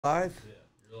Live? Yeah,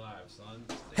 you're live, son.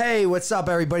 Hey, what's up,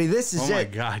 everybody? This is Oh my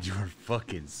it. God, you are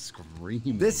fucking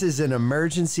screaming. This is an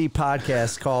emergency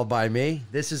podcast called by me.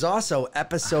 This is also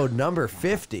episode number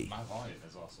 50. My volume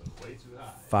is also way too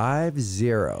high.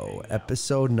 50,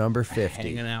 episode number 50.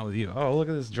 Hanging out with you. Oh, look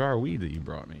at this jar of weed that you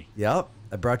brought me. Yep,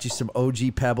 I brought you some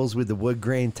OG Pebbles with the wood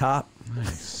grain top.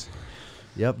 Nice.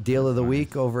 Yep, deal of the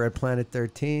week over at Planet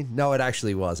 13. No, it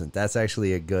actually wasn't. That's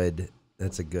actually a good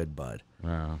bud.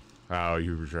 Wow. Oh,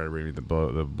 you were trying to bring me the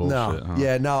bullshit, No, huh?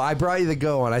 yeah, no, I brought you the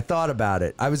good one. I thought about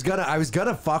it. I was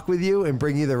gonna fuck with you and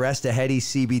bring you the rest of Hetty's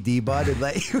CBD bud and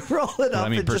let you roll it up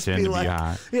Let me and just pretend be to be like,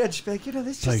 high. yeah, just be like,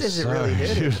 this just Like, isn't sorry, really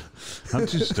hitting. dude. I'm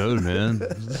too stoned, man.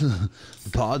 The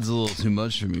pod's a little too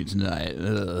much for me tonight.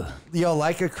 Yo,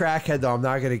 like a crackhead though, I'm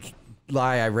not gonna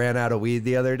lie. I ran out of weed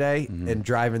the other day and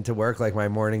driving to work, like my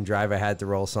morning drive, I had to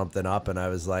roll something up, and I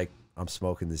was like, I'm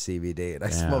smoking the CBD, and I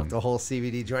smoked the whole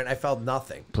CBD joint. I felt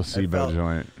nothing. Placebo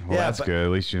joint. Well, Yeah, that's but- good.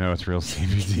 At least you know it's real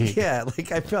CBD. Yeah,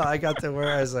 like I got to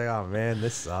where I was like, oh man,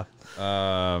 this sucks.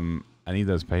 I need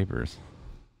those papers.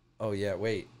 Oh yeah,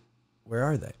 wait, where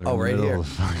are they? They're Oh, in the right middle here. of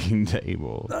the fucking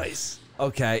table. Nice.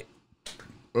 Okay.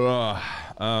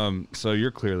 So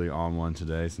you're clearly on one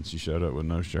today since you showed up with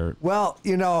no shirt. Well,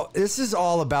 you know, this is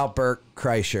all about Bert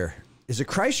Kreischer. Is it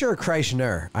Kreischer or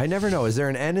Kreischer? I never know. Is there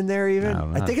an N in there even? I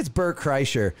don't know. I think it's Bert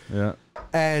Kreischer. Yeah.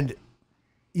 And,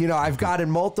 you know, I've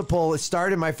gotten multiple. It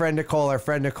started my friend Nicole. Our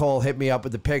friend Nicole hit me up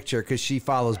with the picture because she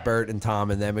follows Bert and Tom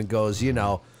and them and goes, you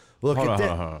know, look Hold at on, this.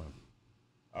 hold on, hold on.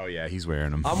 Oh yeah, he's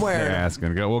wearing them. I'm wearing them. Yeah, it's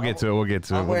gonna go. We'll get to it. We'll get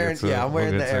to it. I'm We'll wearing, get to it. yeah, I'm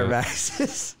wearing We'll the get Air to it.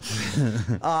 Maxes.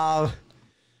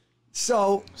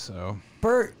 So So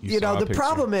Bert, You you saw know, a the picture.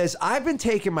 problem is I've been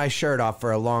taking my shirt off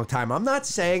for a long time. I'm not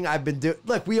saying I've been doing,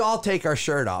 look, we all take our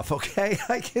shirt off, okay?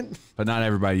 I can, but not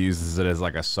everybody uses it as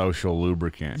like a social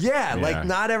lubricant. yeah, like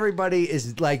not everybody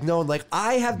is like known. Like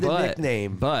I have the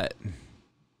nickname. But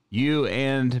you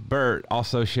and Bert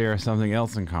also share something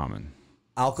else in common.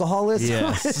 Alcoholism?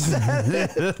 Yes. Is that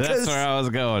it? That's where I was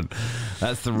going.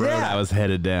 That's the road Yeah. I was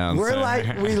headed down. We're so.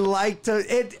 like, we like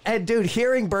to, and dude,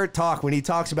 hearing Bert talk when he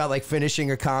talks about like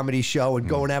finishing a comedy show and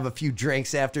going to have a few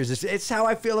drinks after, it's how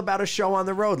I feel about a show on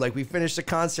the road. Like we finish the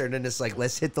concert and it's like,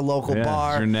 let's hit the local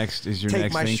bar. Is your take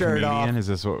next my thing shirt comedian?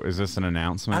 off. Is this an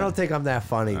announcement? I don't think I'm that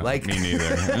funny. Like me neither.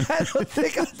 I don't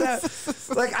think I'm that.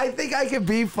 Like I think I can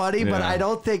be funny, but Yeah. I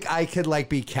don't think I could like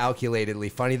be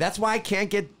calculatedly funny. That's why I can't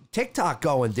get TikTok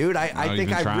going, dude. I you've think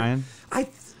been trying? I've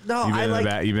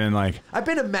You've been like.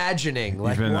 been imagining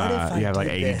like You've been, what if I you have like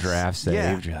did 80 this? drafts saved.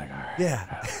 Yeah. You're like, all right.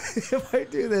 Yeah. If I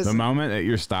do this. The moment that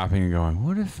you're stopping and going,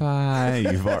 what if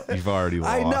you've already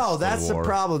lost. I know, that's the war.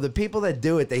 problem. The people that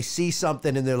do it, they see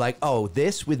something and they're like, oh,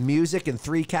 this with music and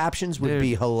 3 captions would Dude,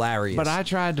 be hilarious. But I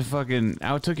tried to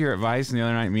I took your advice, and the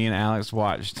other night me and Alex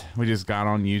we just got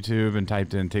on YouTube and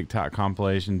typed in TikTok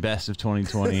compilation, best of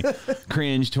 2020,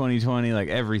 cringe 2020, like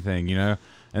everything, you know?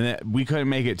 And then we couldn't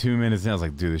make it 2 minutes, and I was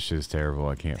like, dude, this shit is terrible.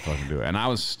 I can't fucking do it. And I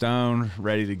was stoned,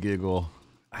 ready to giggle.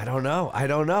 I don't know.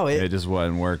 It just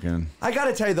wasn't working. I got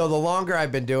to tell you, though, the longer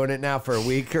I've been doing it now for a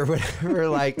week or whatever,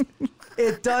 like,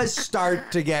 it does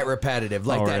start to get repetitive.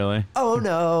 Like that, really? Oh,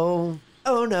 no.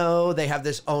 Oh, no. They have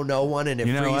this oh, no one, and it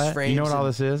You know freeze what? frames. You know what all and-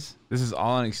 this is? This is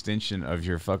all an extension of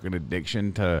your fucking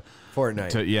addiction to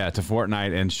Fortnite. To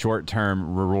Fortnite and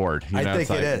short-term reward. You know, I it's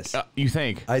think it like, is. You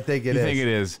think? I think it you is. think it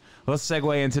is. Let's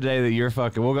segue in today that you're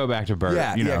fucking. We'll go back to Bert.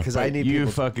 Yeah, you know, yeah, 'cause I but need you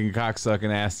people- fucking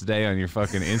cocksucking ass today on your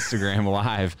fucking Instagram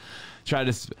live.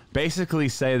 Tried to basically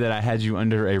say that I had you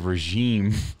under a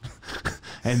regime,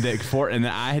 and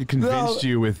that I had convinced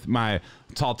you with my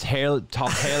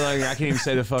totalitarian. I can't even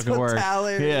say the fucking word.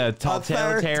 Yeah,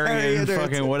 totalitarian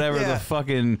fucking whatever the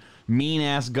fucking mean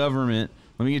ass government.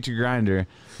 Let me get your grinder.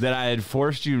 That I had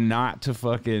forced you not to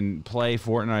fucking play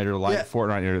Fortnite or like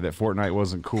Fortnite, or that Fortnite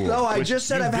wasn't cool. No, I just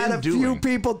said I've had a few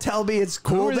people tell me it's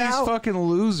cool Who are now. these fucking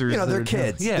losers? You know, that they're are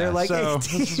kids. Yeah, They're like so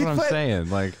 18, this is what I'm but- saying.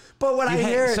 Like, But when I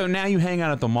hear it, so now you hang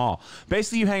out at the mall.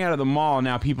 Basically, you hang out at the mall, and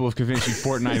now people have convinced you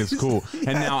Fortnite is cool,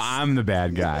 and now I'm the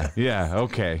bad guy. Yeah,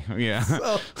 okay, yeah,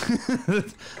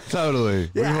 totally.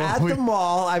 yeah, at the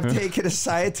mall, I've taken a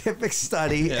scientific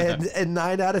study, and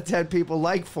 9 out of 10 people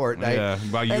like Fortnite. Yeah,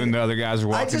 while you and the other guys are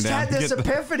walking I just down. had this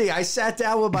epiphany. I sat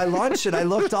down with my lunch and I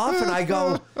looked off and I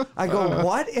go,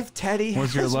 what if Teddy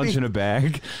Was your has lunch me? in a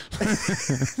bag?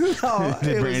 No,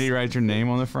 Did it Brandy was, write your name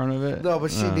on the front of it? no,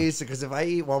 but she needs to, because if I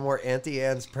eat one more Auntie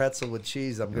Anne's pretzel with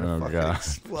cheese, I'm gonna fucking God.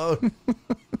 explode.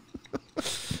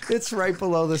 It's right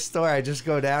below the store. I just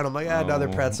go down. I'm like, another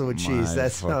pretzel with cheese. My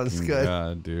That sounds fucking good.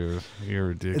 God, dude, you're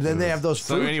ridiculous. And then they have those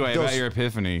fruit. So anyway, those, about your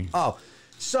epiphany. Oh,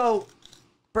 so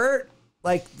Bert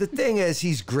like, the thing is,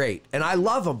 he's great, and I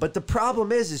love him. But the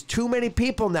problem is too many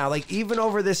people now. Like, even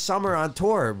over this summer on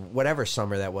tour, whatever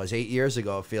summer that was, 8 years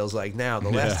ago, it feels like now.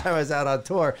 The last time I was out on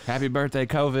tour. Happy birthday,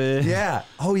 COVID. Yeah.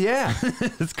 Oh, yeah.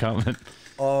 It's coming.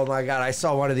 Oh, my God. I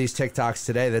saw one of these TikToks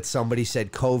today that somebody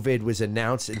said COVID was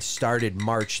announced and started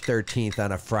March 13th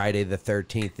on a Friday the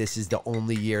 13th. This is the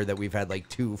only year that we've had, like,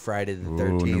 2 Friday the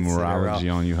 13th.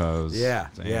 Numerology on you hoes. Yeah.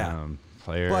 Damn, yeah.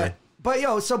 Player. But,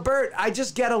 yo, so Bert, I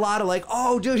just get a lot of like,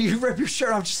 oh, dude, you rip your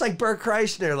shirt off just like Bert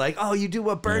Kreischer. Like, oh, you do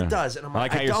what Bert does. And I'm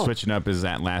like, how you're switching up his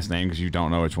that last name because you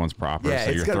don't know which one's proper. Yeah, so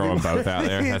you're throwing both out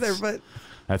there.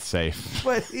 That's safe.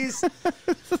 But he's...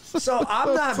 So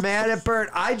I'm not mad at Bert.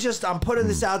 I'm putting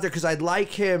this out there because I'd like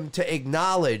him to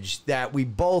acknowledge that we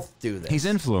both do this. He's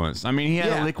influenced. I mean, he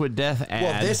had a Liquid Death ad.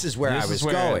 Well, this is where I was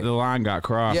going. The line got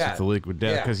crossed with the Liquid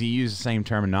Death because he used the same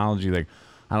terminology like,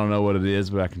 I don't know what it is,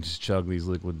 but I can just chug these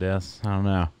Liquid Deaths. I don't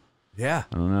know. Yeah.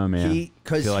 I don't know, man.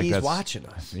 Because he's watching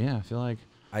us. Yeah, I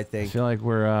feel like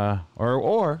we're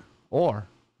or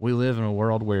we live in a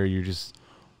world where you just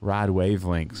ride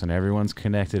wavelengths and everyone's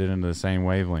connected into the same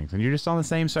wavelength and you're just on the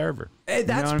same server. Hey,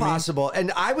 that's possible. I mean?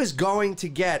 And I was going to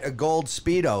get a gold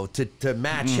Speedo to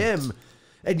match him.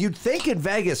 And you'd think in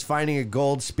Vegas finding a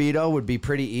gold Speedo would be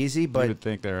pretty easy, but you would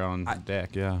think they're on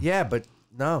deck, yeah. Yeah, but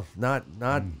no, not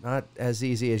as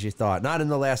easy as you thought. Not in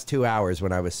the last 2 hours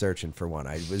when I was searching for one.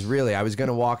 I was going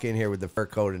to walk in here with the fur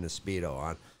coat and a Speedo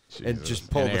on. Jesus. And just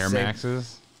pull the Air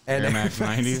Maxes. And Air Max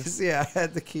 90s. Yeah, I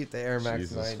had to keep the Air Max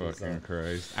 90s. Jesus fucking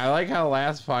Christ! I like how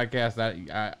last podcast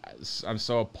I'm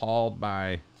so appalled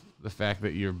by the fact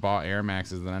that you bought Air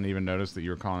Maxes that I didn't even notice that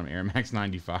you were calling them Air Max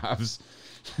 95s.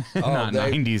 Not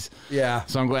 90s. Yeah.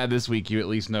 So I'm glad this week you at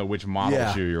least know which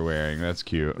model shoe you're wearing. That's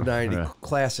cute. 90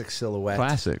 classic silhouette.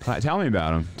 Classic. Tell me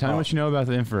about them. Tell me what you know about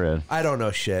the infrared. I don't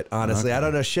know shit, honestly. Okay. I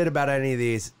don't know shit about any of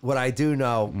these. What I do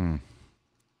know,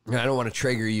 I don't want to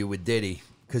trigger you with Diddy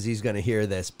because he's going to hear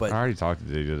this. But I already talked to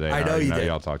Diddy today. I know you did.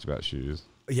 Y'all talked about shoes.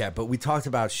 Yeah, but we talked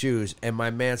about shoes, and my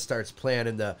man starts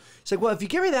planning he's like, well, if you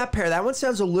give me that pair, that one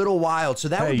sounds a little wild. So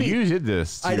that would be... you did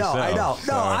this I know.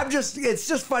 So. No, it's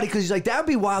just funny because he's like, that would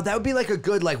be wild. That would be like a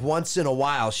good, like, once in a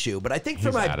while shoe. But I think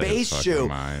for my base shoe,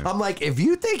 I'm like, if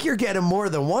you think you're getting more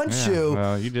than one shoe,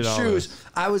 well, you did all shoes, this.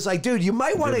 I was like, dude, you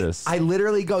might want to... I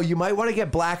literally go, you might want to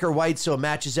get black or white so it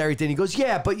matches everything. He goes,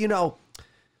 yeah, but, you know...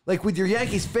 Like with your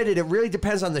Yankees fitted, it really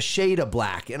depends on the shade of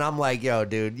black. And I'm like, yo,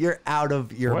 dude, you're out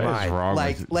of your mind. What is wrong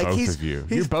with both of you?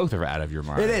 You both are out of your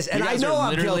mind. It is. And I know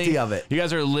I'm guilty of it. You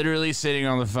guys are literally sitting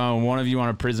on the phone, one of you on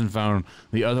a prison phone,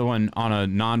 the other one on a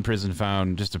non-prison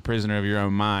phone, just a prisoner of your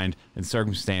own mind and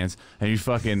circumstance. And you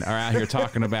fucking are out here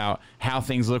talking about how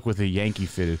things look with a Yankee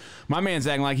fitted. My man's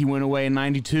acting like he went away in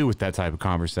 92 with that type of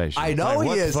conversation. I know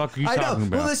he is. What the fuck are you talking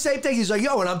about? Well, the same thing. He's like,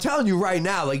 yo, and I'm telling you right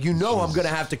now, like, you know, I'm going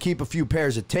to have to keep a few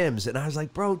pairs of Tim's. And I was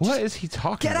like, bro, what is he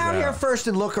talking about? Get out here first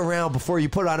and look around before you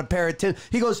put on a pair of Tim's.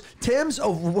 He goes, Tim's,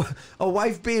 a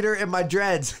wife beater, and my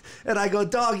dreads. And I go,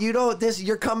 dog, you don't,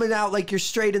 you're coming out like you're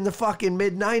straight in the fucking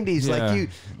mid-90s. Yeah.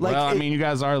 Well, I mean, you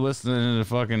guys are listening to the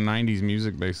fucking 90s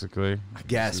music, basically. I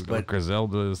guess, but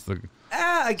Griselda is the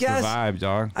vibe,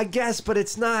 dog. I guess, but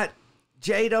it's not.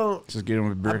 Jay, don't. Just get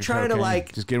him a brick I'm trying of cocaine. to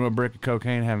like. Just get him a brick of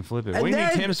cocaine and have him flip it. What do you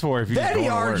need Tim's for if you just Then he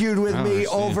argued with me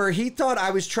over. Understand. He thought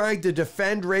I was trying to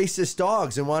defend racist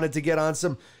dogs and wanted to get on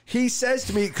some. He says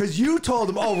to me, because you told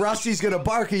him, oh, Rusty's going to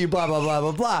bark at you, blah, blah, blah,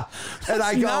 blah, blah. And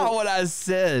I go. That's not what I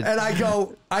said. And I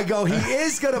go, he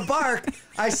is going to bark.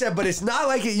 I said, but it's not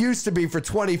like it used to be for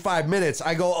 25 minutes.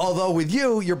 I go, although with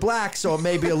you, you're black, so it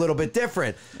may be a little bit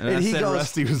different. And he goes,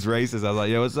 Rusty was racist. I was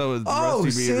like, yo, what's up with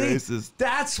Rusty being racist?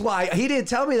 That's why. He didn't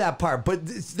tell me that part. But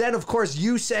then, of course,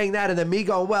 you saying that and then me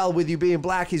going, well, with you being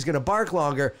black, he's going to bark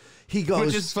longer. He goes.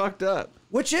 Which is fucked up.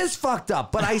 Which is fucked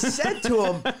up. But I said to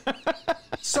him,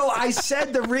 so I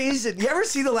said the reason. You ever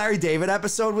see the Larry David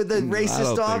episode with the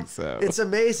racist dog? Think so. It's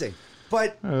amazing.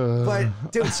 But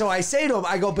dude, so I say to him,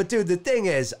 I go, but dude, the thing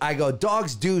is, I go,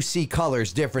 dogs do see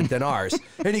colors different than ours.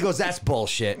 And he goes, that's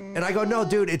bullshit. And I go, no,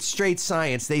 dude, it's straight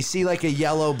science. They see like a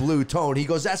yellow-blue tone. He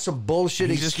goes, that's some bullshit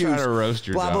He's excuse. Just trying to roast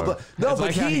your dog. Blah, blah. No, it's but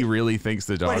like how he really thinks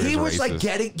the dog is racist. But he was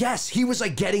like he was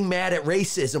like getting mad at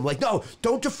racism. Like, no,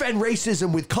 don't defend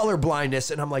racism with color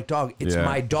blindness. And I'm like, dog, it's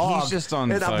my dog. He's just on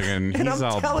fucking, he's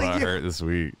all butthurt this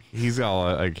week. He's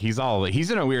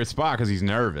in a weird spot because he's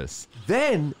nervous.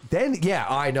 Then Yeah,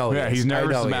 I know. Yeah, he's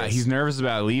nervous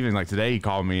about leaving. Like today, he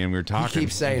called me and we were talking. He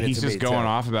keeps saying he's it to just me, going too.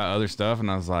 off about other stuff,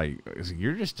 and I was like,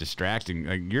 "You're just distracting.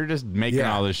 Like you're just making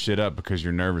all this shit up because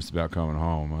you're nervous about coming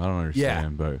home." I don't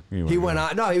understand, but anyway, he went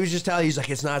on. No, he was just telling. He's like,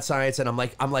 "It's not science," and I'm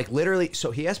like, literally.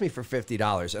 So he asked me for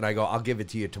 $50, and I go, "I'll give it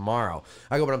to you tomorrow."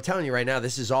 I go, "But I'm telling you right now,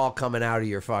 this is all coming out of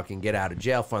your fucking get out of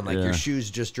jail fund. Like your shoes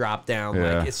just dropped down.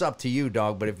 Like it's up to you,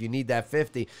 dog. But if you need that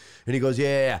 50," and he goes,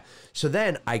 "Yeah." So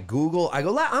then I go, I'm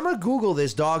gonna Google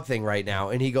this dog thing right now,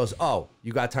 and he goes, "Oh,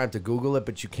 you got time to Google it,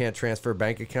 but you can't transfer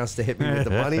bank accounts to hit me with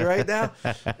the money right now?"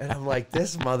 And I'm like,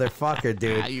 "This motherfucker,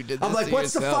 dude." I'm like,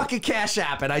 "What's the fucking Cash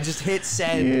App?" And I just hit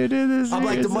send. I'm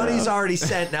like, "The money's already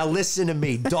sent. Now listen to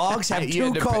me. Dogs have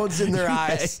two cones in their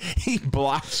eyes." He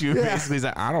blocked you. Basically, he's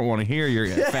like, "I don't want to hear your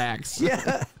facts."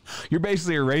 Yeah. You're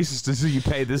basically a racist until you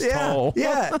pay this toll.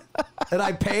 Yeah. And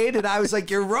I paid, and I was like,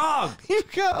 "You're wrong. You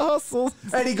got hustled."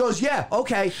 And he goes, "Yeah,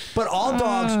 okay, but all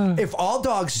dogs, if all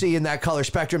dogs see in that color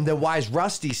spectrum, then why is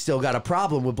Rusty still got a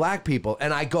problem with black people?"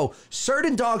 And I go,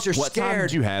 "Certain dogs are What scared." time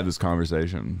did you have this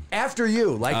conversation? After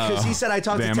you, like, because he said I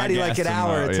talked to Teddy like an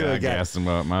hour or two ago. I gassed him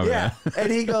up. My bad.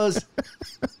 And he goes,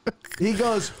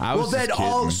 "Well, then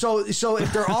all so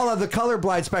if they're all on the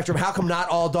colorblind spectrum, how come not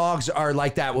all dogs are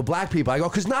like that with black people?" I go,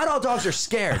 "Because not all dogs are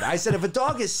scared." I said, "If a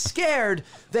dog is scared,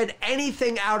 then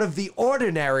anything out of the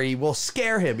ordinary will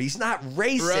scare him. He's not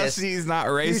racist." Rusty's not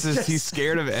racist. He's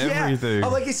scared of everything. Yeah.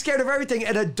 I'm like, he's scared of everything,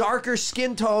 and a darker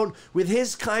skin tone with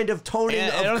his kind of toning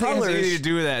of I don't colors. think it has anything to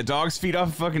do with that. Dogs feed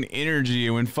off fucking energy,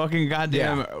 and when fucking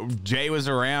goddamn Jay was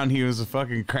around, he was a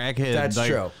fucking crackhead. That's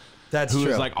true. That's who true.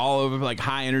 was like all over, like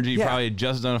high energy, probably had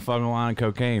just done a fucking line of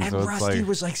cocaine. And so Rusty it's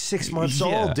was like 6 months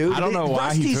old, dude. I don't know why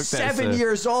Rusty's he took that. 7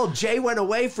 years old. Jay went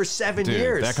away for 7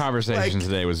 years. That conversation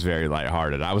today was very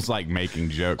lighthearted. I was like making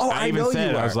jokes. Oh, I even know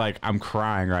said, you I was like, I'm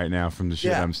crying right now from the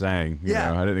shit I'm saying. You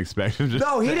know, I didn't expect him to.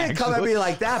 No, he didn't come at me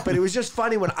like that, but it was just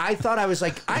funny when I thought I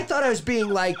was being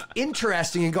like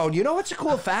interesting and going, "You know what's a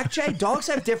cool fact, Jay? Dogs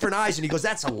have different eyes." And he goes,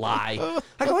 "That's a lie."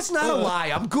 I go, "It's not a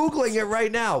lie. I'm Googling it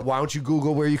right now." "Why don't you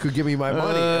Google where you could give me my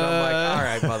money?" And I'm like, "All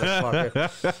right,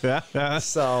 motherfucker."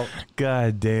 So,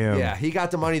 God damn. Yeah, he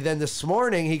got the money. Then this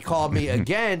morning, he called me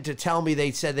again to tell me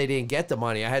they said they didn't get the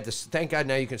money. I had to, thank God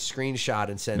now you can screenshot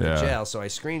and send to jail. So I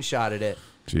screenshotted it.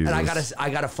 Jesus. And I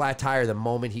got a flat tire the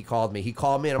moment he called me. He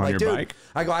called me and I'm like, "Dude," bike?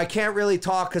 I go, "I can't really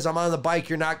talk because I'm on the bike.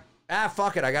 You're not."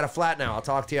 Fuck it. I got a flat now. I'll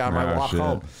talk to you on my walk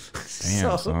home.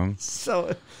 Damn, son.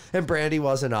 So, and Brandy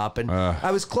wasn't up. And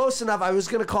I was close enough. I was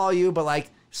going to call you, but like,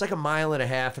 it's like a mile and a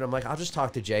half. And I'm like, I'll just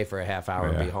talk to Jay for a half hour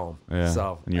and be home. Yeah.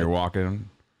 So, and you're walking?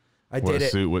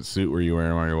 What suit were you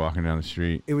wearing while you're walking down the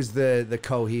street? It was the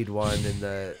Coheed one and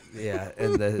the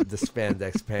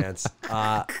spandex pants.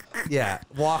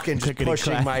 Walking, just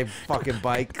pushing my fucking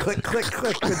bike. Click, click,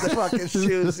 click with the fucking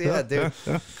shoes. Yeah, dude.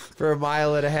 For a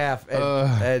mile and a half.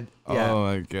 And oh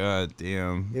my God,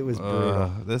 damn. It was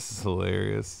brutal. This is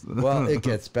hilarious. Well, it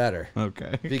gets better.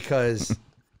 Okay. Because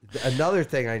another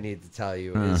thing I need to tell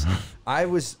you is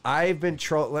I've been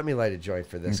trolling. Let me light a joint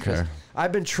for this. Okay.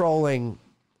 I've been trolling.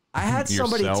 I had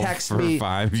somebody text for me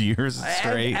 5 years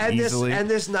straight, easily.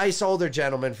 This nice older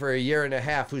gentleman for a year and a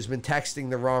half who's been texting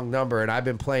the wrong number, and I've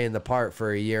been playing the part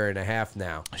for a year and a half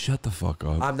now. Shut the fuck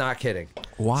up. I'm not kidding.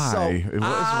 Why? So, what is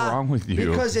wrong with you?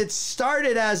 Because it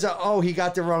started as he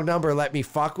got the wrong number, let me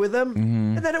fuck with him,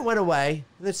 and then it went away.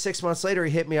 And then 6 months later,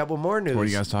 he hit me up with more news. What are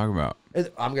you guys talking about?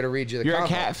 I'm going to read you the You're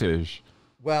comment. a catfish.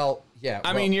 Well, yeah.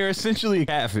 I mean, you're essentially a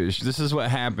catfish. This is what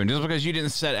happened. Just because you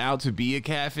didn't set out to be a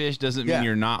catfish doesn't mean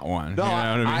you're not one. No, you know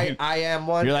what I mean? I am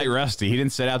one. You're like Rusty. He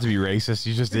didn't set out to be racist.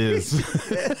 He just is.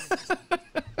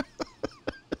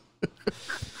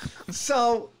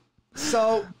 So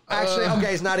actually,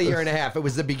 okay, it's not a year and a half. It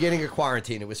was the beginning of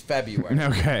quarantine. It was February.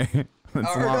 Okay.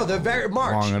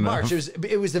 March.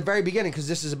 It was the very beginning because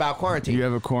this is about quarantine. You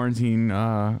have a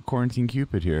quarantine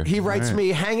Cupid here. He writes me,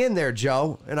 "Hang in there,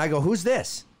 Joe," and I go, "Who's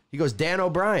this?" He goes, "Dan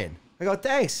O'Brien." I go,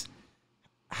 "Thanks."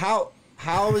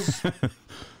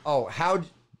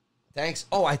 Thanks.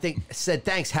 Oh, I think said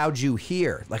thanks. How'd you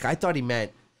hear? Like I thought he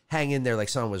meant hang in there, like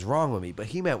something was wrong with me, but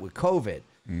he meant with COVID.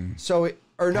 So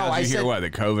I said what? The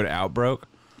COVID outbroke.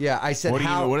 Yeah, I said.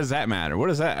 What does that matter? What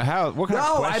is that? What kind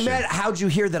of question? I meant how'd you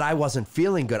hear that I wasn't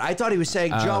feeling good? I thought he was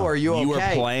saying, "Joe, are you okay?" You were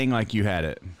playing like you had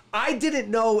it. I didn't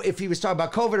know if he was talking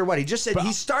about COVID or what. He just said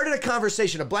he started a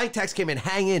conversation. A blank text came in,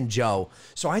 "Hang in, Joe."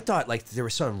 So I thought like there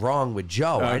was something wrong with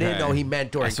Joe. Okay. I didn't know he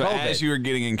meant during so COVID. As you were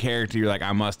getting in character, you're like,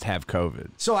 "I must have COVID."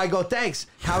 So I go, "Thanks.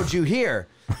 How'd you hear?"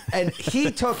 And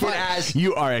he took it as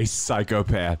you are a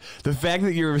psychopath. The fact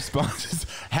that your response is,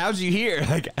 "How'd you hear?"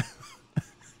 Like.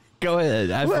 Go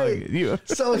ahead. Wait,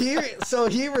 so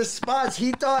he responds.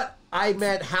 He thought I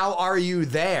meant, how are you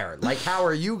there? Like, how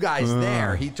are you guys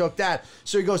there? He took that.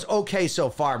 So he goes, okay, so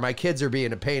far. My kids are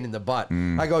being a pain in the butt.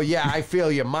 I go, yeah, I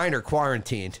feel you. Mine are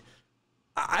quarantined.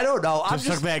 I don't know. Just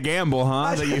took that gamble,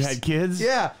 huh? That you had kids?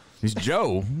 Yeah. He's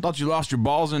Joe. Thought you lost your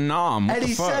balls in Nam. What and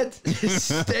he fuck? said,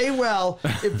 stay well.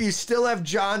 If you still have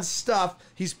John's stuff,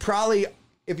 he's probably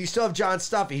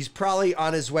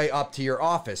on his way up to your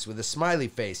office with a smiley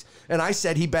face. And I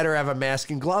said he better have a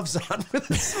mask and gloves on with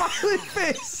a smiley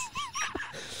face.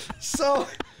 So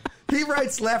he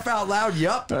writes, laugh out loud,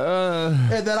 yup.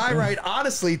 And then I write,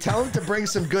 honestly, tell him to bring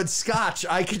some good scotch.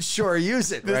 I could sure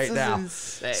use it right now.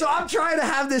 Insane. So I'm trying to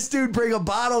have this dude bring a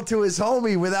bottle to his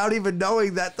homie without even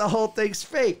knowing that the whole thing's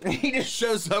fake. He just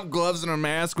shows up, gloves and a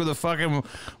mask with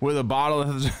a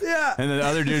bottle. Yeah. And the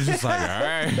other dude's just like, all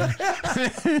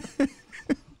right.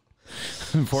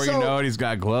 Before you know it, he's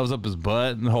got gloves up his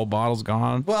butt and the whole bottle's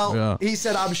gone. Well, he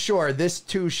said, I'm sure this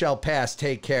too shall pass.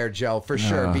 Take care, Joe. For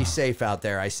sure. Be safe out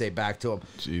there. I say back to him.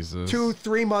 Jesus.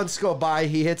 2-3 months go by.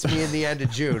 He hits me in the end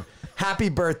of June. Happy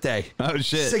birthday. Oh,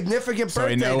 shit. Significant so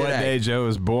birthday today. So we know what day Joe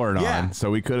was born yeah. on. So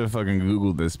we could have fucking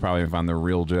Googled this probably and found the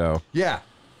real Joe. Yeah.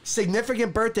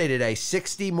 Significant birthday today.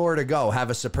 60 more to go. Have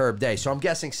a superb day. So I'm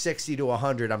guessing 60 to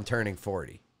 100. I'm turning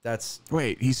 40.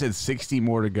 Wait, he said 60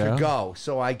 more to go?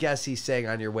 So I guess he's saying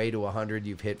on your way to 100,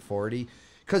 you've hit 40.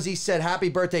 Because he said, happy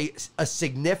birthday, a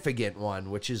significant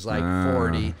one, which is like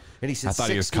 40. And he said, I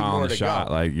thought he was calling the shot.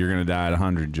 Like, you're going to die at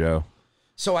 100, Joe.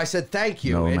 So I said, thank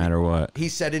you. No matter what. He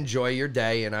said, enjoy your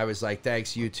day. And I was like,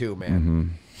 thanks, you too,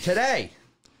 man. Today,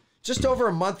 just over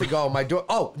a month ago, my daughter...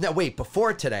 Oh, no, wait,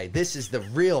 before today. This is the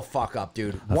real fuck up,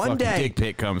 dude. One day... dick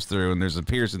pic comes through and there's a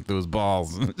piercing through his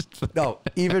balls. No,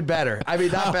 even better. I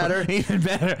mean, not better. Even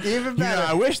better. Even better. You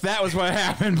know, I wish that was what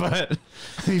happened, but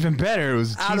even better. It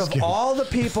was out of all the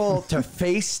people to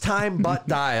FaceTime butt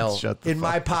dial in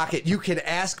my pocket, you can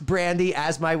ask Brandy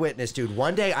as my witness, dude.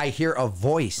 One day I hear a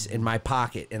voice in my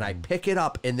pocket and I pick it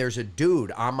up and there's a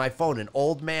dude on my phone, an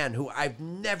old man who I've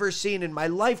never seen in my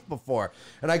life before.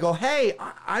 And I go, hey,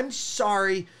 I'm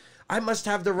sorry. I must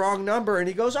have the wrong number. And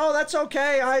he goes, oh, that's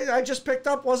okay. I just picked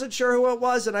up, wasn't sure who it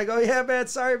was. And I go, yeah, man,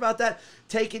 sorry about that.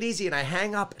 Take it easy. And I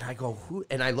hang up and I go, who?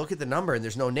 And I look at the number and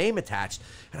there's no name attached.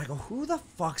 And I go, who the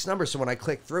fuck's number? So when I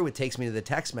click through, it takes me to the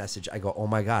text message. I go, oh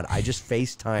my God, I just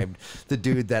FaceTimed the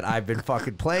dude that I've been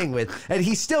fucking playing with. And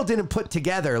he still didn't put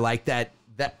together like that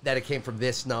it came from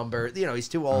this number. You know, he's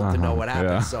too old to know what happened.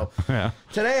 Yeah. So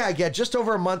today I get, just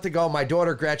over a month ago, my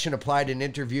daughter Gretchen applied and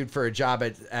interviewed for a job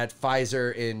at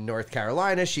Pfizer in North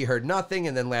Carolina. She heard nothing.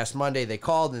 And then last Monday they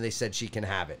called and they said she can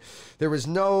have it. There was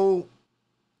no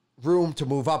room to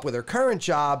move up with her current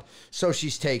job, so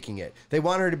she's taking it. They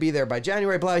want her to be there by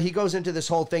January, blah. He goes into this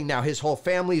whole thing. Now his whole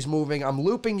family's moving. I'm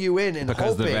looping you in and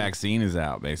because hoping... the vaccine is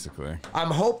out, basically. I'm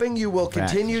hoping you will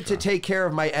continue to take care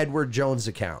of my Edward Jones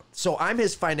account. So I'm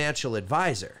his financial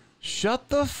advisor. Shut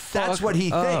the fuck up. That's what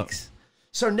he thinks.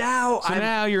 So now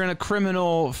now you're in a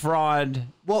criminal fraud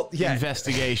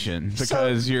investigation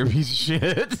because you're a piece of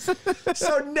shit.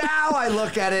 So now I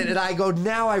look at it and I go,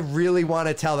 now I really want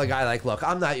to tell the guy, like, look,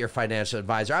 I'm not your financial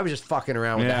advisor. I was just fucking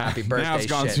around with the happy birthday shit. Now it's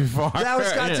gone too far. Now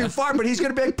it's gone too far, but he's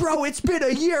going to be like, bro, it's been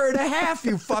a year and a half,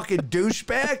 you fucking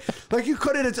douchebag. Like, you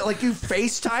couldn't have, like, you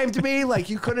FaceTimed me. Like,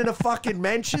 you couldn't have fucking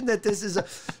mentioned that this is a...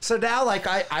 So now, like,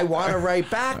 I want to write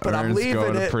back, but I'm leaving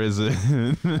going to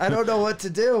prison. I don't know what to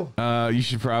do. You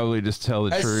should probably just tell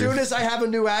the truth. As soon as I have a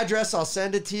new address, I'll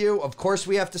send it to you. Of course,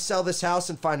 we have to sell this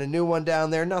house and find a new one down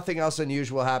there. Nothing else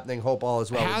unusual happening. Hope all is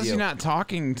well with you. How's he not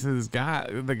talking to this guy?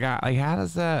 The guy, like, how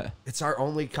does that? It's our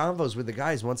only convos with the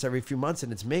guys once every few months,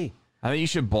 and it's me. I think you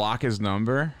should block his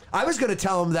number. I was going to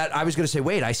tell him that. I was going to say,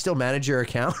 wait, I still manage your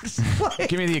account. Like,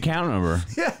 give me the account number.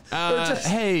 Yeah.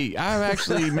 Hey, I'm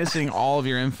actually missing all of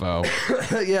your info.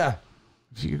 Yeah.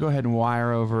 If you could go ahead and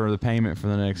wire over the payment for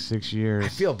the next 6 years. I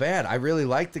feel bad. I really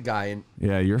like the guy. And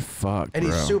yeah, you're fucked, and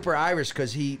bro. He's super Irish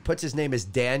because he puts his name as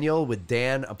Daniel with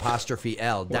Dan apostrophe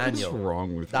L. Daniel. What's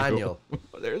wrong with Daniel? You?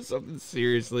 There's something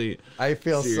seriously. I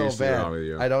feel so bad. Wrong with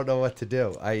you. I don't know what to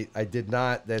do. I did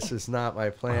not. This is not my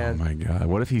plan. Oh my God.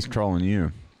 What if he's trolling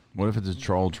you? What if it's a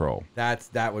troll?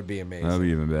 That would be amazing. That would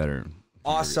be even better.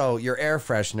 Also, your air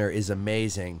freshener is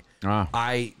amazing.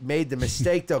 I made the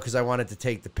mistake, though, because I wanted to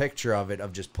take the picture of it,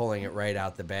 of just pulling it right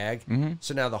out the bag.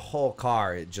 So now the whole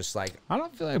car, it just like... I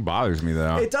don't feel like it bothers me,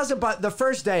 though. It doesn't, but the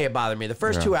first day it bothered me. The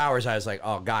first 2 hours, I was like,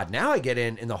 oh, God. Now I get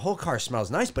in, and the whole car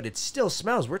smells nice, but it still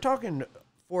smells. We're talking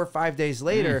 4 or 5 days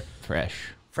later.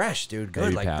 Fresh, dude.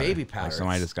 Good, like baby powder. Like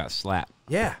somebody just got slapped.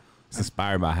 Yeah. It's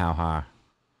inspired by How High.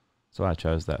 So I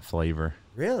chose that flavor.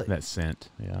 Really? That scent,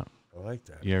 yeah. like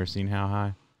that. You ever seen How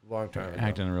High? Long time ago.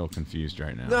 Acting real confused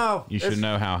right now. No, you should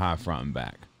know How High front and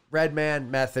back. Red Man,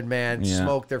 Method Man,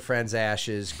 smoke their friends'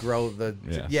 ashes, grow the...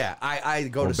 Yeah, I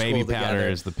go to school Baby together. Powder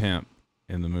is the pimp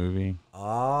in the movie.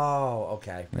 Oh,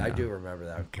 okay. Yeah. I do remember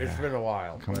that. Okay. It's been a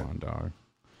while. Come on, dog.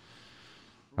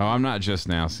 Oh, I'm not just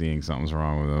now seeing something's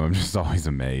wrong with them. I'm just always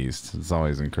amazed. It's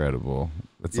always incredible.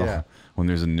 It's all, when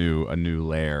there's a new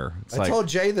layer. It's I told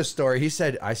Jay the story. He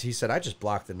said I just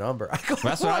blocked the number. I go,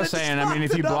 that's what I was saying. I mean,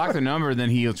 if you block the number,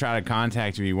 then he'll try to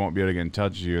contact you. He won't be able to get in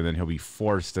touch with you, and then he'll be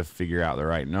forced to figure out the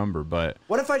right number. But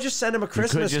what if I just send him a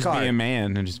Christmas card? He could just be a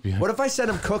man and just be. What if I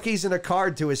send him cookies and a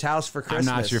card to his house for Christmas?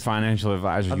 I'm not your financial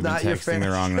advisor. You've been texting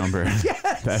the wrong number.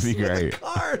 Yes, that'd be great.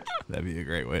 Card. That'd be a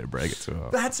great way to break it to him.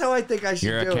 That's how I think I should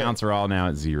do it. Your accounts are all now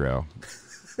at 0.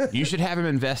 You should have him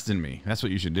invest in me. That's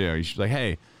what you should do. You should be like,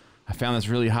 hey, I found this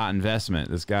really hot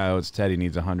investment. This guy owes Teddy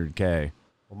needs $100K.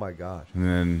 Oh my God! And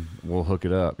then we'll hook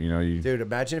it up. You know, dude.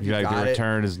 Imagine if you got the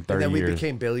return is in 30 and then we years.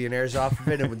 became billionaires off of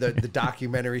it. And the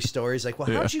documentary stories, like, well,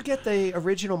 how'd you get the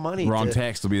original money? Wrong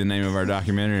Text will be the name of our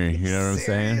documentary. You know what I'm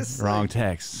saying? Wrong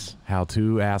Texts. How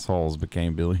 2 assholes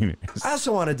became billionaires. I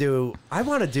also want to do. I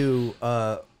want to do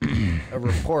a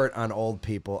report on old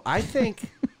people. I think.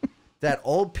 That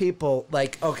old people,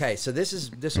 like, okay, so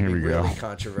this will be really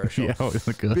controversial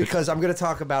because I'm going to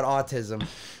talk about autism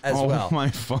as well. Oh my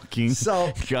fucking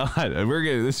God. We're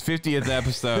getting this 50th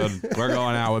episode. We're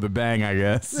going out with a bang, I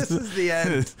guess. This is the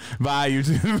end. Bye,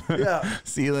 YouTube. Yeah.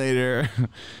 See you later.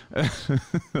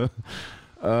 No,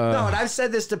 and I've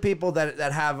said this to people that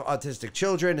have autistic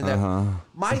children, and that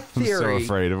my theory. I'm so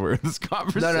afraid of where this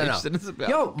conversation is about.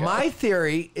 Yo, my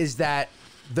theory is that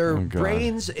their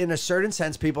brains, in a certain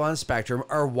sense, people on the spectrum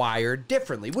are wired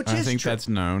differently, which is true. I think that's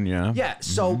known, yeah. Yeah,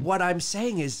 so what I'm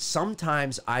saying is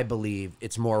sometimes I believe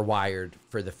it's more wired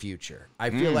for the future. I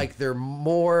feel like they're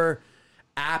more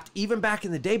apt, even back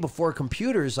in the day before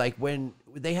computers, like when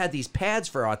they had these pads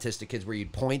for autistic kids where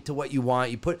you'd point to what you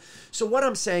want, so what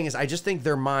I'm saying is I just think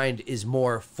their mind is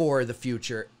more for the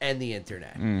future and the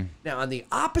internet. Now, on the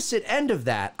opposite end of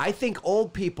that, I think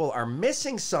old people are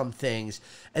missing some things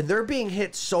and they're being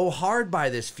hit so hard by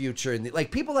this future. And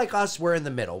like people like us, we're in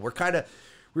the middle. We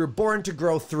were born to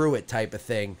grow through it type of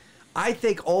thing. I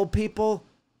think old people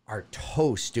are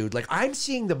toast, dude. Like I'm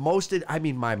seeing the most. I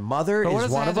mean, my mother is one of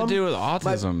them. What does that have to do with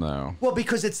autism, though? Well,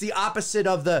 because it's the opposite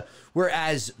of the.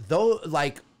 Whereas though,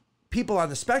 like people on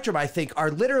the spectrum, I think are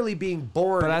literally being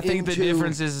born. But I think the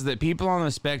difference is that people on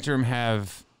the spectrum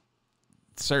have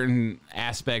certain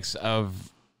aspects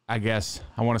of, I guess,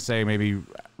 I want to say maybe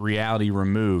reality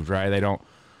removed. Right? They don't.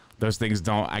 Those things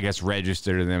don't, I guess,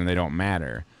 register to them. They don't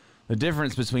matter. The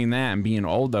difference between that and being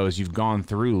old, though, is you've gone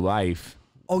through life.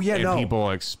 Oh yeah, and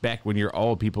people expect when you're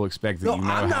old, people expect that you know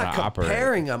how to operate. I'm not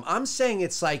comparing them. I'm saying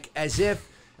it's like as if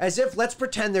let's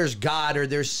pretend there's God or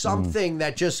there's something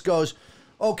that just goes,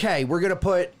 okay, we're gonna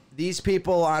put these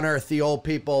people on Earth, the old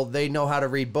people, they know how to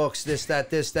read books, this,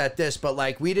 but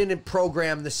like we didn't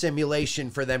program the simulation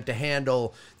for them to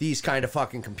handle these kind of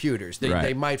fucking computers.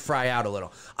 They might fry out a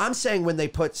little. I'm saying when they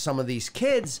put some of these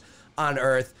kids on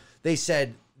Earth, they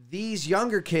said these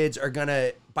younger kids are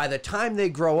gonna, by the time they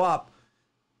grow up,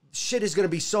 shit is going to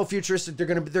be so futuristic. They're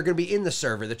going to be in the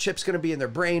server. The chip's going to be in their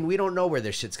brain. We don't know where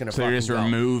this shit's going to fucking go. So you're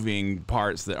just removing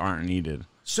parts that aren't needed.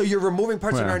 So you're removing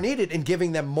parts that aren't needed and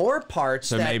giving them more parts.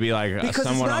 So maybe like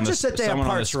someone on the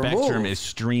spectrum is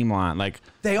streamlined. Like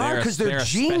they are because they're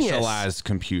genius. A specialized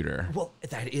computer. Well,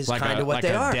 that is kind of what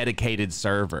they are. Like a dedicated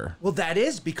server. Well, that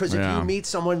is because if you meet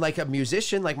someone like a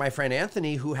musician, like my friend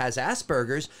Anthony, who has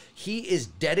Asperger's, he is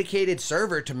dedicated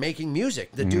server to making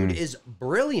music. The dude is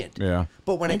brilliant. Yeah.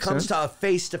 But when it comes to a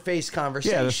face-to-face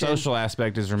conversation, the social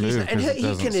aspect is removed. And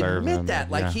he can admit that.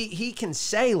 Like he can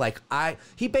say like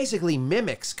he basically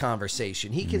mimics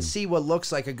conversation. He can see what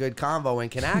looks like a good convo and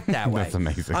can act that way. That's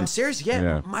amazing. I'm serious.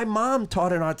 Yeah, my mom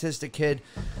taught an autistic kid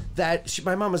that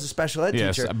my mom was a special ed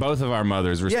teacher. Yes, both of our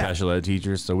mothers were special ed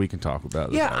teachers, so we can talk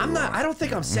about this. Yeah, I'm not. I don't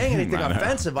think I'm saying anything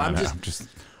offensive. I'm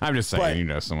just saying, you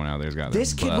know, someone out there's got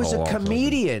this kid was a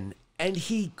comedian. And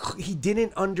he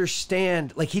didn't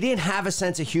understand, like he didn't have a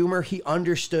sense of humor. He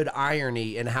understood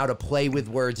irony and how to play with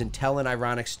words and tell an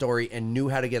ironic story and knew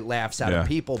how to get laughs out of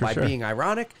people by being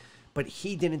ironic. But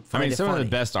he didn't find it funny. Some of the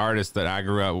best artists that I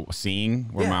grew up seeing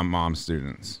were my mom's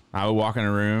students. I would walk in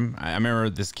a room. I remember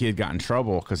this kid got in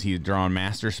trouble because he had drawn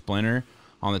Master Splinter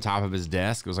on the top of his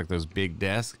desk. It was like those big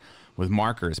desks with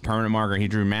markers, permanent marker. He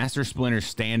drew Master Splinter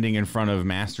standing in front of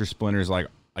Master Splinter's like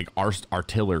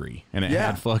artillery, and it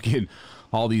had fucking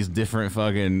all these different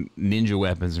fucking ninja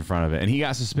weapons in front of it, and he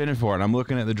got suspended for it. And I'm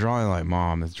looking at the drawing like,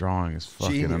 Mom, this drawing is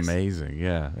fucking amazing.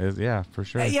 Yeah, yeah, for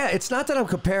sure. Yeah, it's not that I'm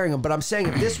comparing them, but I'm saying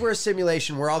if this were a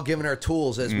simulation, we're all given our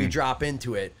tools as we drop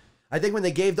into it. I think when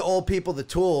they gave the old people the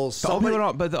tools, but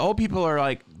the old people are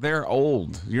like, they're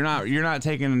old. You're not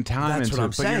taking time into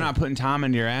it, but you're not putting time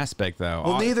into your aspect though.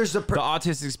 Well, neither's the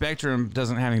autistic spectrum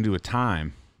doesn't have anything to do with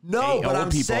time. No, but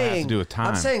I'm saying, have to do with time.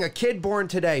 I'm saying a kid born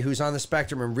today who's on the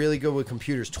spectrum and really good with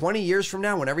computers, 20 years from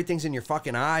now, when everything's in your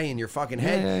fucking eye and your fucking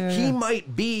head, he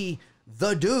might be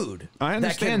the dude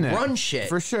that can run shit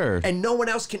for sure, and no one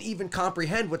else can even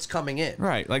comprehend what's coming in.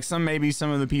 Right, like some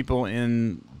of the people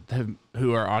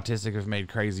who are autistic have made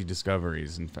crazy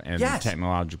discoveries and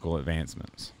technological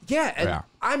advancements. Yeah, and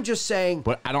I'm just saying.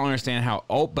 But I don't understand how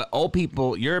old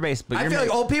people. I feel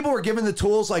like old people were given the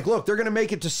tools. Like, look, they're going to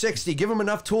make it to 60. Give them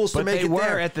enough tools to make it there. But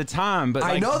they were at the time. But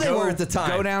I know they were at the time.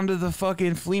 Go down to the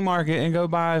fucking flea market and go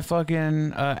buy a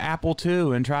fucking Apple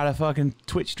II and try to fucking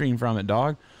Twitch stream from it,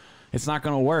 dog. It's not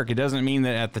going to work. It doesn't mean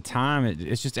that at the time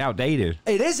it's just outdated.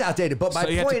 It is outdated. But my point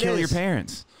is, you have to kill your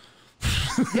parents.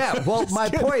 Yeah, well, my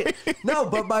point. No,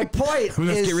 but my point we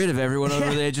must get rid of everyone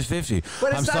over the age of 50.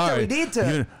 But it's not sorry. that we need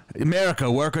to. America,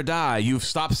 work or die. You've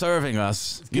stopped serving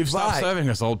us. You've stopped serving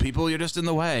us, old people. You're just in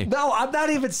the way. No, I'm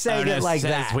not even saying it like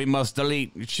that. We must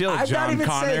delete. Chill, I'm John not even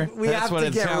Connor. saying we That's have what to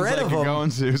it get sounds rid like of you're them. going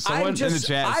to. Someone in the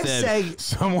chat said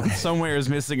someone somewhere is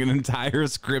missing an entire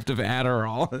script of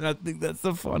Adderall, and I think that's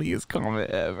the funniest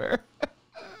comment ever.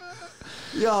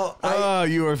 Yo,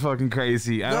 you are fucking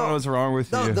crazy. I don't know what's wrong with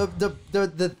you. No,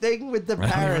 the thing with the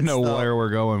parents. I don't even know where we're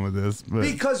going with this. But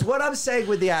because what I'm saying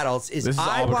with the adults is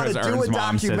I want to do a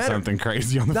mom said documentary. Something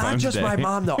crazy on the phone Not just today. my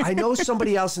mom though. I know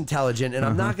somebody else intelligent, and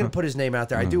I'm not going to put his name out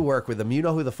there. I do work with him. You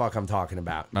know who the fuck I'm talking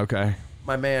about. Okay.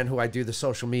 My man who I do the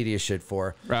social media shit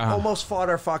for almost fought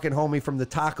our fucking homie from the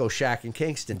taco shack in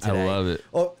Kingston today. I love it.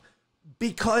 Oh,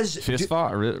 because fist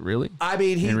fought, really? I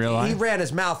mean, he ran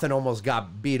his mouth and almost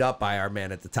got beat up by our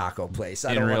man at the taco place.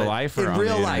 In real life? In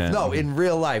real life. No, in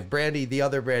real life. Brandy, the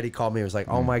other Brandy called me and was like,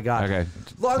 oh my God. Okay.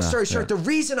 Long story short, the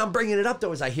reason I'm bringing it up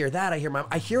though is I hear that.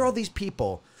 I hear all these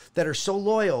people that are so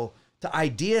loyal to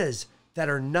ideas that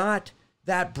are not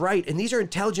that bright, and these are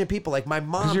intelligent people like my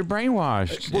mom. Because you're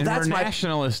brainwashed. Well, that's we're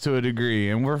nationalists to a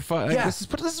degree, and we're this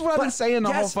is what I've been saying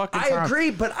the whole fucking time. I agree,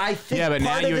 but I think but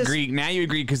now you agree. Now you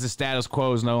agree because the status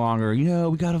quo is no longer.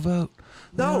 We got to vote.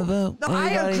 No, I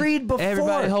agreed before.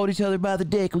 Everybody hold each other by the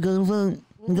dick. We're gonna vote.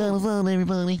 We're gonna vote,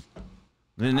 everybody.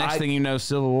 The next thing you know,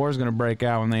 civil war is going to break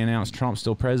out when they announce Trump's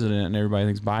still president, and everybody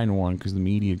thinks Biden won because the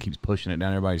media keeps pushing it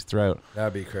down everybody's throat.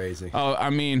 That'd be crazy. Oh,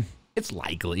 I mean. It's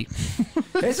likely.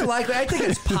 It's likely. I think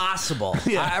it's possible.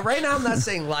 Right now, I'm not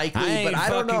saying likely, but I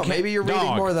don't know. Maybe you're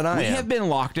reading more than I am. We have been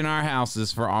locked in our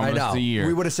houses for almost a year.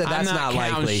 We would have said that's not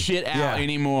likely. I'm not shit out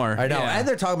anymore. I know. And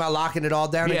they're talking about locking it all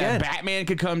down again. Batman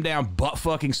could come down, butt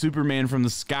fucking Superman from the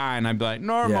sky, and I'd be like,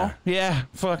 normal. Yeah,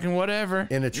 fucking whatever.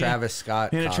 In a Travis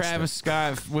Scott costume. Travis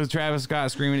Scott, with Travis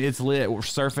Scott screaming, it's lit. We're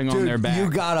surfing on their back. You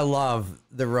gotta love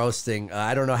the roasting.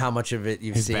 I don't know how much of it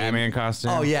you've seen. His Batman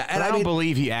costume? Oh, yeah. And I don't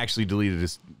believe he actually deleted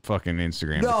his fucking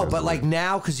Instagram. No, but like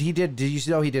now, because did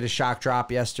you know he did a shock drop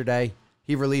yesterday?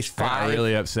 He released 5. I got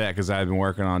really upset because I've been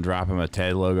working on dropping a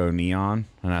TED logo neon,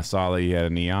 and I saw that he had a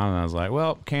neon, and I was like,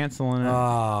 well, canceling it.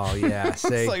 Oh, yeah.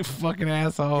 See? It's like fucking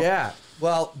asshole. Yeah.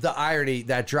 Well, the irony,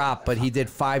 that drop, but he did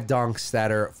 5 dunks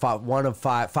that are 1 of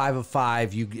 5, 5 of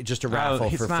 5. You just a raffle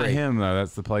for free. It's not him, though.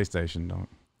 That's the PlayStation dunk.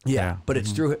 Yeah, but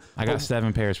it's through. I got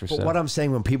 7 pairs for sale. But what I'm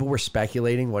saying, when people were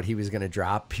speculating what he was going to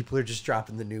drop, people are just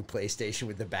dropping the new PlayStation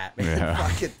with the Batman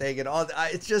fucking thing and all.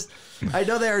 It's just, I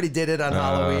know they already did it on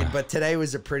Halloween, but today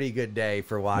was a pretty good day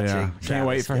for watching. Yeah. Can't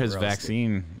wait for his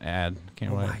vaccine ad.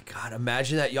 Can't wait. Oh my God,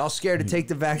 imagine that. Y'all scared to take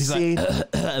the vaccine? Like,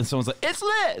 and someone's like, it's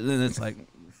lit. And then it's like,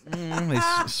 they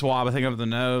swab a thing up the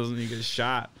nose and you get a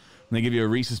shot. And they give you a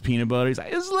Reese's peanut butter. He's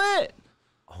like, it's lit.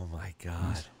 Oh my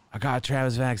God. I got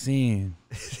Travis vaccine.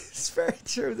 It's very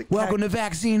true. Welcome to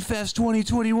Vaccine Fest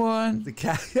 2021.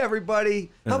 Everybody,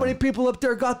 how many people up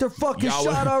there got their fucking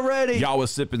shot already? Y'all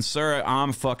was sipping syrup.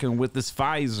 I'm fucking with this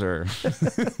Pfizer.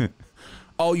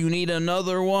 Oh, you need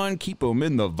another one? Keep them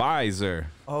in the visor.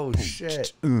 Oh,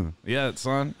 shit. Yeah,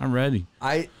 son, I'm ready.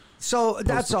 So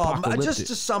that's all. Just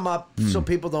to sum up, so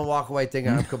people don't walk away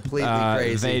thinking I'm completely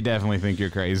crazy. They definitely think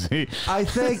you're crazy. I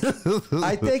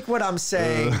think what I'm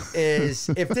saying is,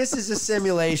 if this is a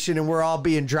simulation and we're all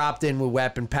being dropped in with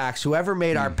weapon packs, whoever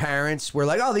made our parents, we're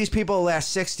like, oh, these people will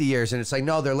last 60 years, and it's like,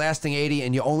 no, they're lasting 80,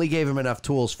 and you only gave them enough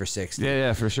tools for 60.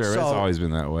 Yeah, for sure. So, it's always been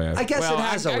that way. I guess it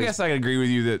has. I guess I agree with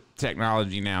you that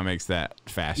technology now makes that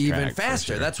fast even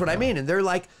faster. Sure. That's what I mean. And they're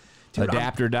like, Dude,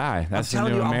 adapt or die. That's the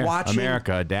new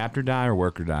America. Adapt or die or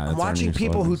work or die. That's I'm watching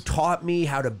people slogans. who taught me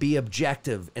how to be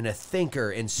objective and a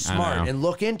thinker and smart and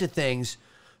look into things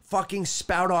fucking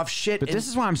spout off shit. But this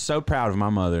is why I'm so proud of my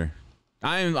mother.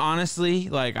 I am honestly,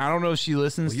 like, I don't know if she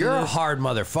listens to you're this. A hard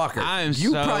motherfucker.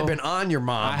 You've probably been on your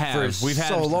mom for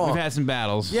so long. We've had some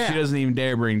battles. Yeah. She doesn't even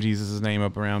dare bring Jesus' name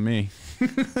up around me.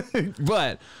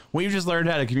 But we've just learned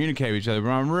how to communicate with each other. But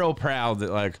I'm real proud that,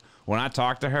 like, when I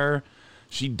talk to her,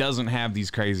 she doesn't have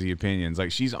these crazy opinions.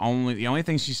 Like, the only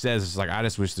thing she says is, like, I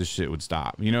just wish this shit would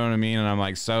stop. You know what I mean? And I'm,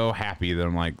 like, so happy that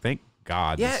I'm like, thank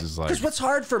God this is, like... because what's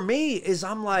hard for me is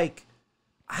I'm like...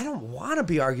 I don't want to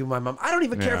be arguing with my mom. I don't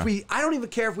even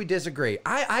care if we disagree.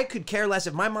 I could care less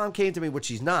if my mom came to me, which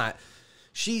she's not.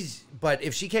 But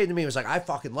if she came to me and was like, I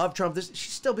fucking love Trump, she'd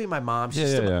still be my mom.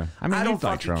 Yeah. I mean, I don't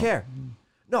fucking care.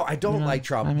 No, I don't like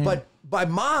Trump. But my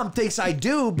mom thinks I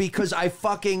do because I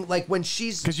fucking like when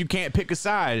she's because you can't pick a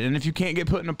side, and if you can't get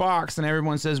put in a box, then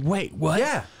everyone says, wait, what?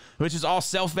 Yeah. Which is all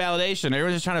self-validation.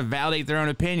 Everyone's just trying to validate their own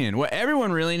opinion. What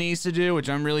everyone really needs to do, which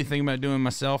I'm really thinking about doing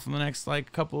myself in the next,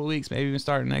 like, couple of weeks, maybe even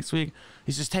starting next week,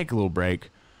 is just take a little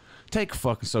break. Take a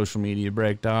fucking social media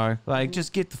break, dog. Like,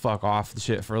 just get the fuck off the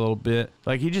shit for a little bit.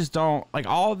 Like, you just don't, like,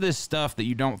 all this stuff that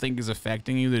you don't think is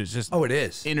affecting you, that it's just... Oh, it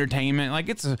is. Entertainment. Like,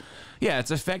 it's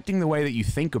affecting the way that you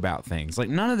think about things. Like,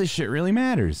 none of this shit really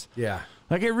matters. Yeah.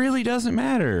 Like, it really doesn't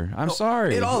matter. I'm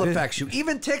sorry. It all affects you.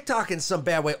 Even TikTok in some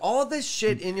bad way. All this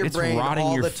shit in your brain rotting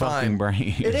all your the time. fucking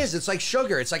brain. It is. It's like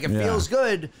sugar. It's like it feels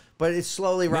good, but it's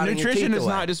slowly rotting your teeth away. Nutrition is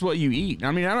not just what you eat.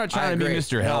 I mean, I'm not trying to be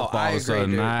Mr. Health all of a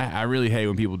sudden. I really hate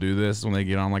when people do this, when they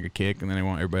get on like a kick and then they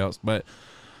want everybody else. But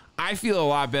I feel a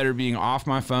lot better being off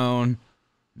my phone,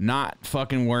 not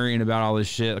fucking worrying about all this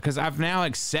shit, because I've now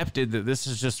accepted that this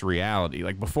is just reality.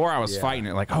 Like, before I was fighting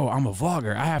it, like, oh, I'm a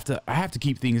vlogger, I have to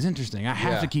keep things interesting, I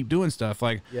have to keep doing stuff.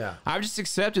 Like, I've just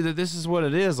accepted that this is what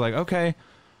it is. Like, okay,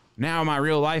 now my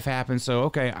real life happens, so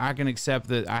okay, I can accept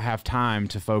that I have time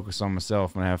to focus on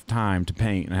myself, and I have time to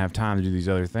paint, and I have time to do these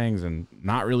other things, and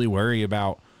not really worry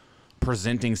about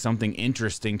presenting something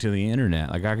interesting to the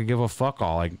internet. Like, I could give a fuck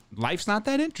all. Like, life's not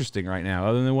that interesting right now,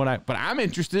 other than but I'm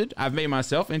interested. I've made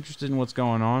myself interested in what's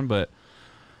going on, but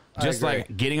just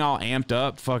like getting all amped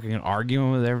up, fucking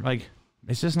arguing with everybody, like,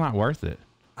 it's just not worth it.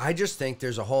 I just think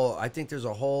there's a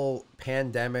whole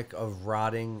pandemic of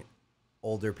rotting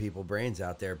older people brains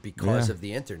out there because of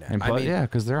the internet. And I mean,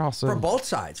 because they're also from both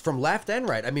sides, from left and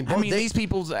right. I mean, these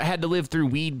people had to live through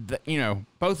weed. You know,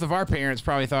 both of our parents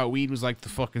probably thought weed was like the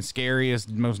fucking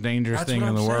scariest, most dangerous thing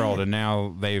in the world, and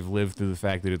now they've lived through the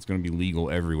fact that it's going to be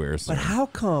legal everywhere. So. But how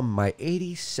come my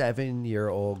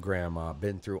 87-year-old grandma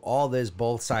been through all this,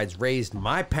 both sides, raised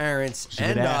my parents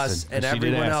and us and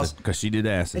everyone else? Because she did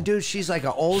acid. And dude, she's like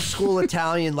an old school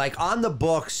Italian. Like, on the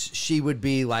books, she would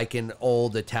be like an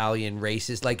old Italian racist.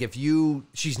 Like,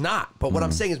 she's not. But what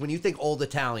I'm saying is, when you think old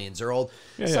Italians or old,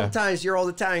 sometimes your old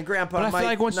Italian grandpa but I might feel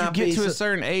like once you not get be to a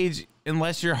certain age,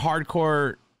 unless you're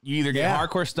hardcore, you either get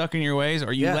hardcore stuck in your ways,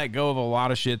 or you let go of a lot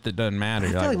of shit that doesn't matter.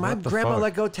 I feel like my grandma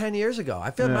let go 10 years ago.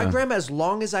 I feel like my grandma, as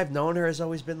long as I've known her, has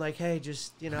always been like, hey,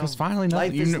 just, finally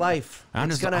life is life.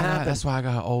 It's going to happen. That's why I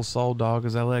got old soul, dog,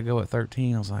 because I let go at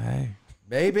 13. I was like, hey.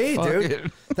 Maybe, dude.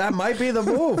 That might be the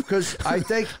move, because I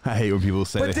think I hate when people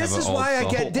say. But this is why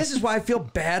this is why I feel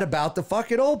bad about the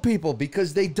fucking old people,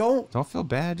 because they don't feel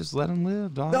bad. Just let them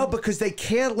live, dog. No, because they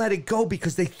can't let it go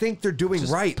because they think they're doing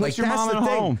right. Put your mom at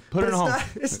home. Put her home.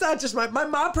 It's not just my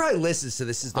mom probably listens to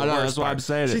this. Is the worst that's why I'm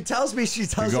saying it. She tells me she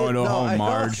doesn't. You're going to home,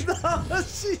 Marge. No,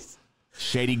 she's.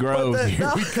 Shady Grove.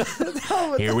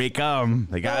 Here we come.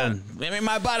 They got give me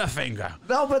my butterfinger.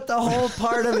 No, but the whole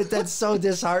part of it that's so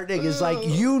disheartening is, like,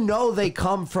 they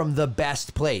come from the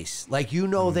best place. Like,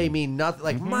 they mean nothing.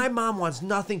 Like, my mom wants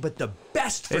nothing but the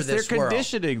best for this world. It's their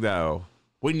conditioning, though.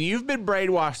 When you've been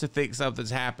brainwashed to think something's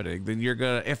happening, then you're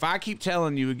gonna. If I keep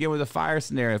telling you again with a fire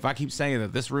scenario, if I keep saying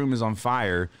that this room is on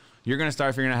fire, you're gonna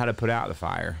start figuring out how to put out the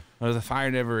fire. Well, if the fire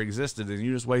never existed, then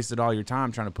you just wasted all your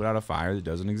time trying to put out a fire that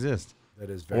doesn't exist. That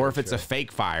is very Or if true. it's a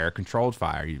fake fire, controlled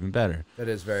fire, even better. That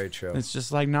is very true. It's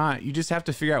just like you just have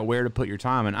to figure out where to put your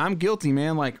time. And I'm guilty,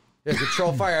 man. Like,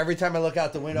 control fire every time I look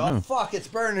out the window. Oh, fuck, it's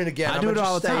burning again. I do it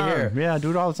all the time. Here. Yeah, I do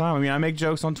it all the time. I mean, I make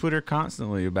jokes on Twitter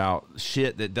constantly about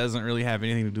shit that doesn't really have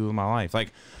anything to do with my life.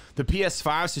 Like, the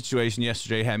PS5 situation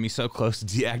yesterday had me so close to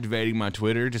deactivating my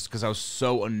Twitter just because I was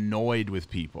so annoyed with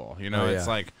people. It's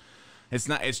like...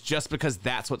 It's just because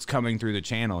that's what's coming through the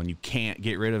channel and you can't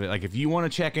get rid of it. Like, if you want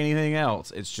to check anything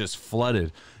else, it's just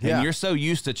flooded. And you're so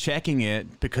used to checking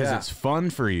it because it's fun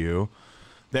for you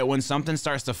that when something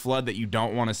starts to flood that you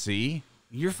don't want to see,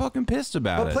 you're fucking pissed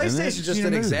about it. But PlayStation's just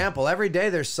an example. Every day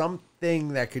there's something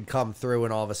that could come through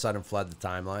and all of a sudden flood the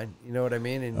timeline. You know what I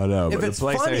mean? And I know, if but it's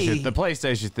the funny,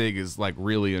 PlayStation thing is like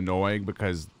really annoying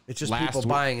because it's just people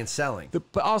buying and selling.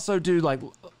 But also, dude, like,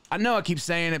 I know I keep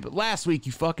saying it, but last week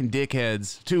you fucking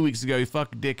dickheads, 2 weeks ago you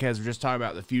fucking dickheads were just talking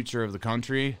about the future of the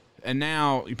country. And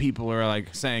now people are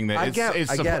like saying that I get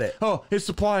it. Oh, it's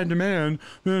supply and demand.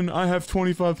 Then I have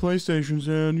 25 PlayStations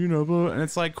and, you know, blah. And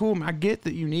it's like, cool, I get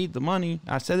that you need the money.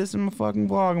 I said this in my fucking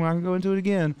vlog. I'm not going to go into it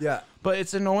again. Yeah. But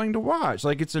it's annoying to watch.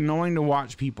 Like, it's annoying to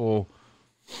watch people,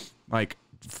 like,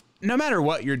 no matter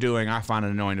what you're doing, I find it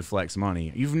annoying to flex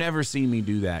money. You've never seen me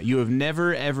do that. You have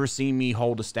never, ever seen me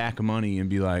hold a stack of money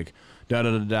and be like,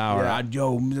 da-da-da-da, or,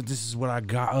 yo, this is what I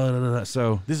got,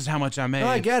 so this is how much I made. No,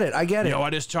 I get it. Yo, I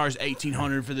just charged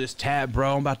 $1,800 for this tab,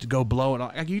 bro. I'm about to go blow it.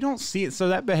 Like, you don't see it. So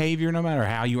that behavior, no matter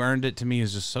how you earned it, to me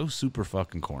is just so super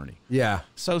fucking corny. Yeah.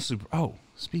 So super. Oh,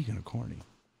 speaking of corny,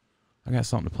 I got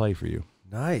something to play for you.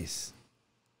 Nice.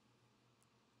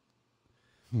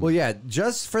 Well, yeah,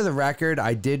 just for the record,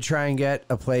 I did try and get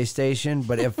a PlayStation,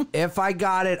 but if I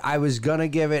got it, I was going to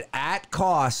give it at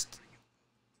cost.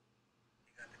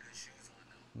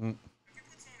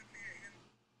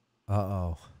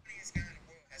 Uh-oh.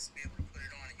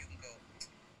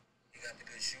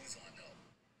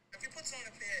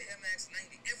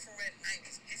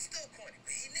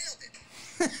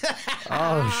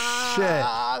 Oh, shit.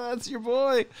 That's your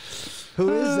boy.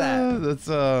 Who is that? That's,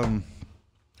 oh,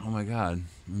 my God.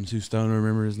 I'm too stoned to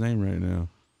remember his name right now.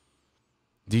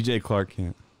 DJ Clark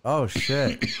Kent. Oh,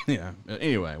 shit. Yeah.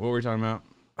 Anyway, what were we talking about?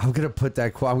 I'm going to put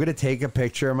that quote. I'm going to take a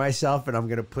picture of myself, and I'm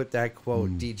going to put that quote,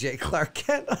 DJ Clark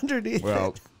Kent, underneath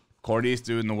it. Corniest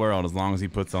dude in the world, as long as he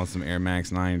puts on some Air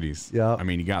Max 90s. Yeah. I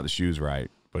mean, he got the shoes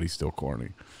right, but he's still corny.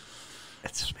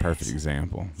 It's a perfect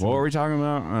example. What were we talking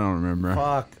about? I don't remember.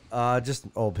 Fuck. Just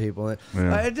old people.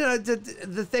 Yeah.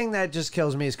 The thing that just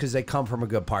kills me is because they come from a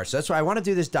good part. So that's why I want to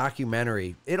do this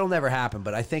documentary. It'll never happen,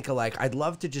 but I think I'd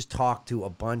love to just talk to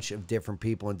a bunch of different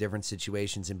people in different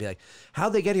situations and be like,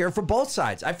 how'd they get here? For both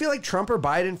sides. I feel like Trump or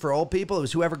Biden, for old people, it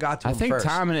was whoever got to them first. I think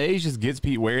time and age just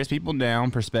wears people down.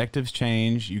 Perspectives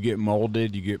change. You get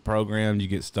molded. You get programmed. You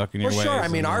get stuck in your ways. Well, sure. I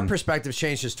mean, our perspectives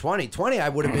changed as 2020. I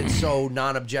would have been so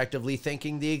non-objectively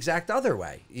thinking the exact other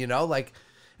way, you know, like,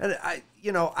 and I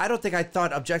don't think I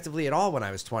thought objectively at all when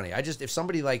I was 20. I just, if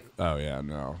somebody like, oh yeah,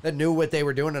 no, that knew what they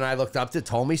were doing and I looked up to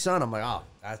told me, son, I'm like, oh,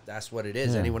 that's what it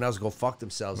is. Yeah. Anyone else go fuck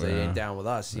themselves. They ain't down with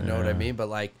us. You know what I mean? But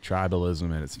like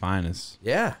tribalism at its finest.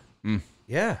 Yeah.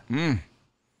 Yeah.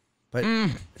 But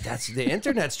that's the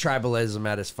internet's tribalism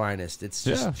at its finest. It's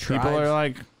just people are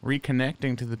like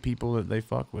reconnecting to the people that they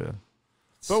fuck with.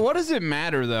 But what does it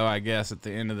matter, though, I guess, at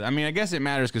the end of the... I mean, I guess it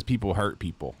matters because people hurt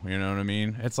people. You know what I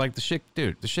mean? It's like the shit...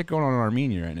 Dude, the shit going on in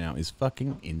Armenia right now is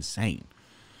fucking insane.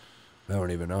 I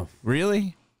don't even know.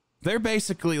 Really? They're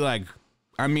basically like...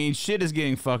 I mean, shit is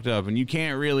getting fucked up, and you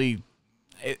can't really...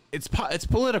 It's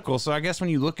political, so I guess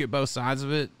when you look at both sides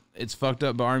of it, it's fucked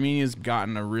up. But Armenia's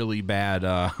gotten a really bad...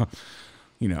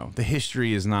 you know, the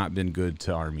history has not been good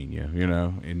to Armenia, you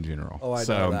know, in general. Oh, I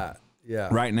know that. Yeah.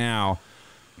 Right now...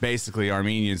 Basically,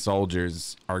 Armenian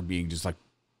soldiers are being just like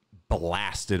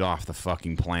blasted off the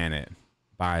fucking planet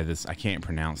by this. I can't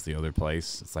pronounce the other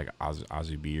place. It's like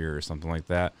Azubir or something like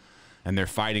that. And they're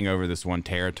fighting over this one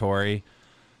territory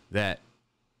that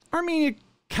Armenia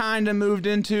kind of moved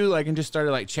into, like, and just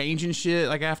started like changing shit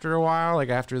like after a while, like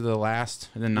after the last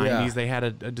in the 90s they had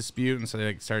a dispute, and so they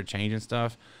like started changing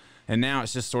stuff. And now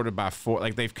it's just sort of by force,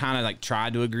 like they've kind of like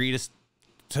tried to agree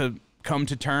to come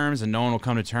to terms, and no one will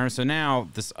come to terms. So now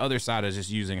this other side is just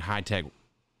using high-tech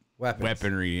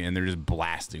weaponry, and they're just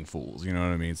blasting fools. You know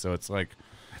what I mean? So it's like,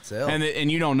 that's ill.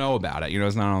 And you don't know about it. You know,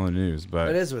 it's not on the news, but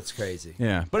it is what's crazy.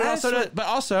 Yeah, but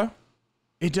also,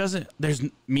 it doesn't. There's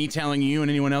me telling you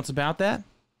and anyone else about that.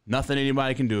 Nothing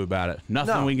anybody can do about it.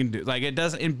 Nothing we can do. Like, it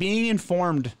doesn't. And being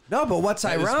informed. No, but what's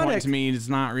ironic to me does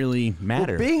not really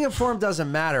matter. Well, being informed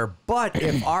doesn't matter. But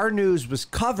if our news was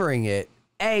covering it,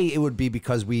 it would be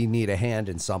because we need a hand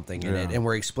in something in it, and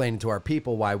we're explaining to our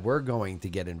people why we're going to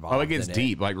get involved. Oh, it gets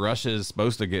deep. Like, Russia is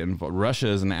supposed to get involved. Russia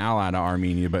is an ally to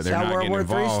Armenia, but they're not getting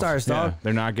involved. World War III stars, dog. Yeah,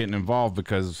 they're not getting involved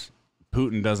because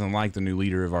Putin doesn't like the new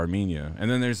leader of Armenia. And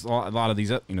then there's a lot of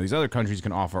these, these other countries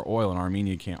can offer oil, and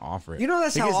Armenia can't offer it. You know,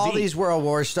 that's how all these world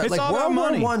wars start. Like, World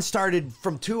War I started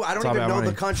from two. I don't even know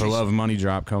the countries. For Love and Money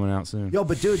drop coming out soon. Yo,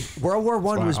 but dude, World War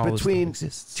I was between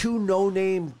two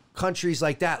no-name countries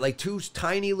like that, like two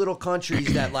tiny little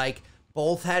countries that like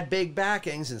both had big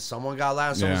backings, and someone got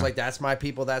loud. Someone was like, "That's my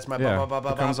people. That's my blah blah blah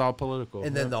blah." It becomes all political,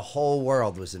 and then the whole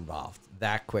world was involved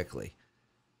that quickly,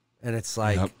 and it's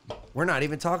like, we're not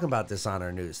even talking about this on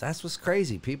our news. That's what's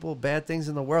crazy. People, bad things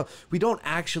in the world. We don't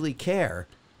actually care,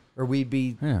 or we'd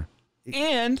be. Yeah.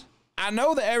 And I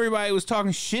know that everybody was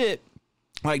talking shit,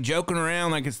 like joking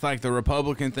around, like it's like the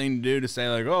Republican thing to do to say,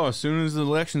 like, oh, as soon as the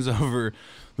election's over,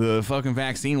 the fucking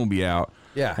vaccine will be out.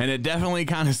 Yeah. And it definitely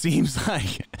kind of seems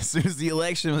like as soon as the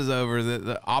election was over,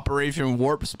 the Operation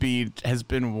Warp Speed has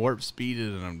been warp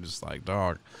speeded. And I'm just like,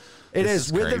 dog. It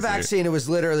is. With the vaccine, it was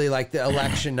literally like the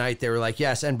election night. They were like,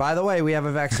 yes, and by the way, we have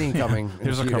a vaccine coming.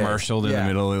 There's a commercial in the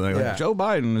middle. Like Joe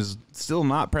Biden is still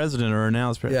not president or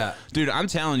announced president. Yeah. Dude, I'm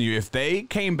telling you, if they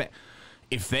came back.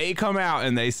 If they come out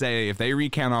and they say, if they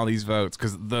recount all these votes,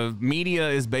 because the media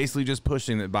is basically just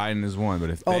pushing that Biden has won, but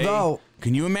if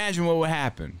can you imagine what would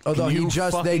happen? Although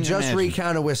they just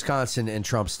recounted Wisconsin and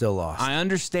Trump still lost. I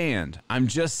understand. I'm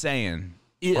just saying.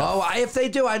 If they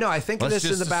do, I know. I think of this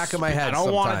in the back of my head. I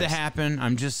don't want it to happen.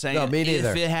 I'm just saying. No, me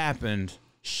neither. If it happened,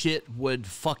 shit would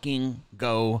fucking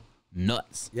go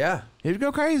nuts. Yeah, it would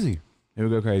go crazy. It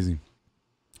would go crazy.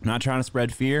 I'm not trying to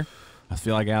spread fear. I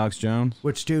feel like Alex Jones.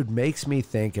 Which, dude, makes me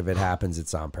think if it happens,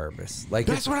 it's on purpose. Like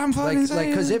that's what I'm fucking saying. Like,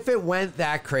 because if it went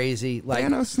that crazy, like,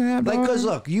 snap, like, because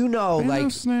look,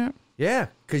 snap. Yeah,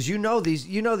 because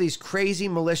these crazy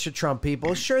militia Trump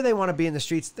people. Sure, they want to be in the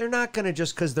streets. They're not gonna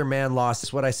just because their man lost.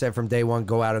 That's what I said from day one.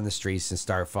 Go out in the streets and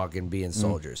start fucking being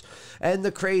soldiers. And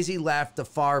the crazy left, the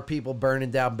far people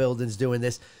burning down buildings, doing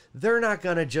this. They're not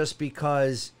gonna just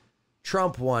because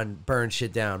Trump won, burn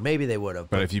shit down. Maybe they would have.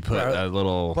 But if you put a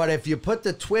little... But if you put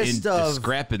the twist of...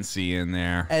 discrepancy in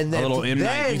there. And then, a little M.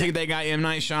 Night. You think they got M.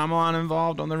 Night Shyamalan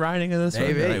involved on the writing of this?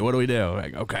 Maybe. Like, what do we do?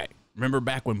 Like, okay. Remember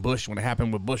back when it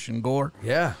happened with Bush and Gore?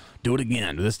 Yeah. Do it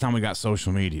again. This time we got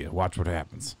social media. Watch what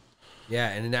happens. Yeah,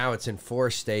 and now it's in 4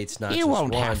 states, not just 1. You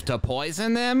won't have to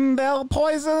poison them. They'll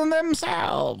poison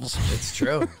themselves. It's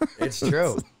true. It's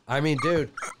true. I mean,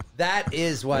 dude, that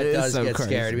is what does get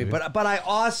scary to me. But I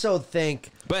also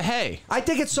think... But hey... I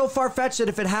think it's so far-fetched that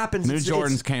if it happens... New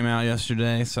Jordans came out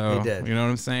yesterday, so... They did. You know what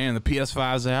I'm saying? The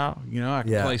PS5's out. You know, I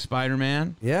can play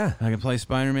Spider-Man. Yeah. I can play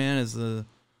Spider-Man as the...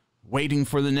 Waiting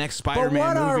for the next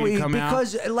Spider-Man movie to come out.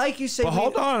 Because, like you say... But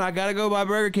hold on. I got to go by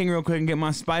Burger King real quick and get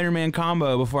my Spider-Man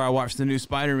combo before I watch the new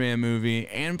Spider-Man movie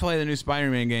and play the new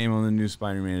Spider-Man game on the new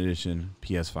Spider-Man edition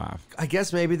PS5. I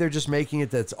guess maybe they're just making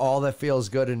it that's all that feels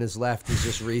good and is left is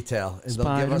just retail. And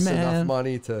they'll give us enough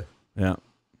money to... Yeah.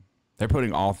 They're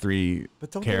putting all 3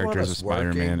 characters of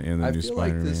Spider-Man in the new Spider-Man. I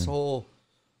feel like this whole...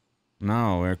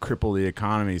 No, we're cripple the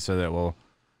economy so that we'll...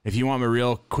 If you want a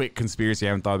real quick conspiracy, I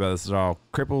haven't thought about this at all.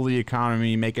 Cripple the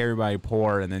economy, make everybody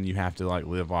poor, and then you have to like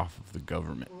live off of the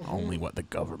government. Only what the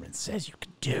government says you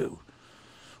can do.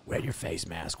 Wear your face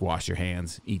mask, wash your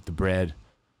hands, eat the bread,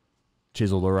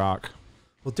 chisel the rock.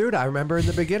 Well, dude, I remember in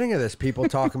the beginning of this, people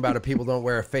talking about if people don't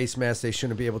wear a face mask, they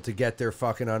shouldn't be able to get their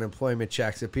fucking unemployment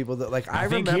checks. If people that like, I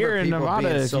think remember here in people Nevada,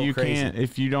 being if so you crazy.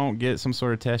 if you don't get some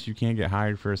sort of test, you can't get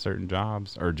hired for certain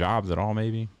jobs or jobs at all.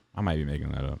 Maybe. I might be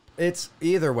making that up. It's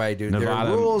either way, dude. Nevada,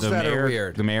 there are rules that are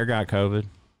weird. The mayor got COVID.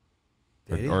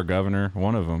 Or governor,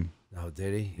 one of them. Oh,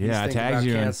 did he? Yeah, I tagged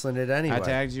you. Canceling it anyway. I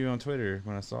tagged you on Twitter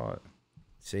when I saw it.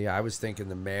 See, I was thinking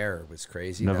the mayor was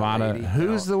crazy. Nevada.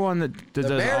 Who's the one that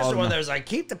does all of... The mayor's the one that was like,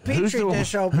 keep the Petri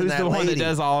dish open. Who's the one that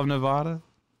does all of Nevada?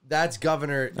 That's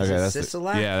Governor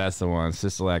Sisolak? Yeah, that's the one.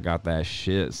 Sisolak got that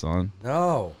shit, son.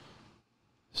 No.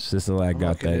 Sisolak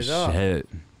got that shit.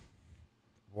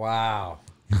 Wow.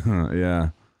 Yeah.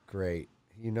 Great.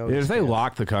 You know, if they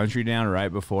lock the country down right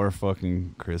before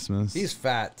fucking Christmas, he's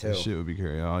fat too. This shit would be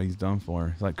crazy. Oh, he's done for.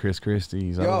 It's like Chris Christie.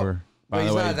 He's over. But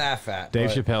he's not that fat. Dave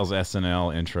Chappelle's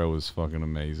SNL intro was fucking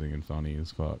amazing and funny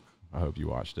as fuck. I hope you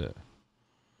watched it.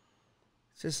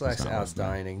 Sisolak's out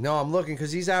dining. No, I'm looking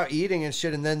because he's out eating and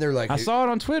shit, and then they're like, I saw it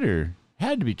on Twitter.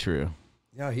 Had to be true.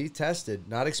 Yeah, he tested,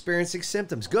 not experiencing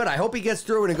symptoms. Good. I hope he gets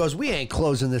through it and goes, we ain't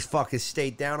closing this fucking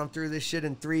state down. I'm through this shit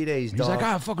in 3 days, dog. He's like,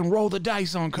 I fucking roll the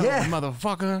dice on COVID,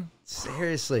 motherfucker.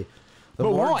 Seriously.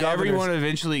 But won't everyone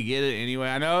eventually get it anyway?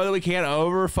 I know that we can't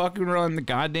over fucking run the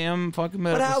goddamn fucking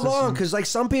medical system. But how long? Because like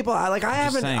some people, I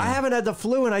haven't had the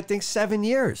flu in I think 7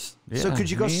 years. Yeah, so could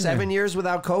you go 7 years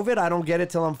without COVID? I don't get it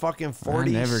till I'm fucking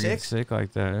 46. I never get sick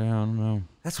like that. Yeah, I don't know.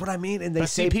 That's what I mean. And they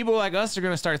say people like us are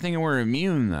gonna start thinking we're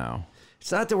immune though.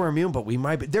 It's not that we're immune, but we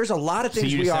might be. There's a lot of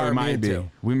things we are immune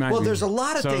to. We might be. Well, there's a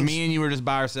lot of things. So me and you were just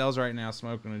by ourselves right now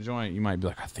smoking a joint. You might be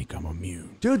like, I think I'm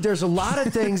immune. Dude, there's a lot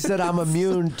of things that I'm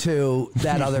immune to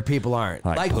that other people aren't.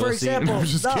 Like for example, I'm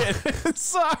just kidding.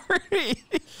 Sorry.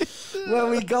 When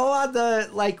we go on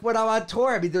when I'm on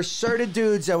tour, I mean, there's certain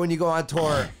dudes that when you go on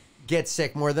tour get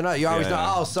sick more than others. You always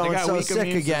know, oh, so-and-so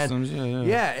sick again.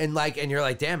 Yeah, and you're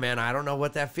like, damn, man, I don't know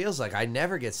what that feels like. I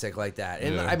never get sick like that.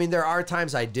 And I mean, there are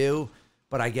times I do,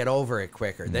 but I get over it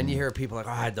quicker. Then you hear people like,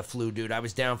 oh, I had the flu, dude. I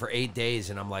was down for 8 days.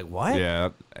 And I'm like, what? Yeah,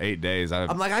 8 days.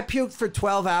 I'm like, I puked for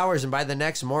 12 hours. And by the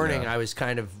next morning, I was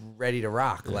kind of ready to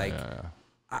rock. Like,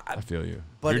 I feel you.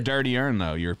 But you're dirty earn,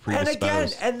 though. You're predisposed. And again,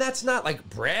 and that's not like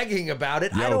bragging about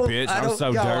it. Yo, bitch, I'm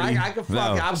so dirty. I can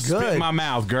fuck, I'm good. Spit in my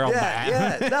mouth, girl.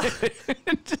 Yeah, no.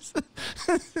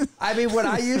 I mean, when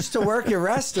I used to work in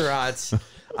restaurants,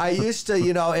 I used to,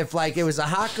 you know, if like it was a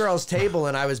hot girl's table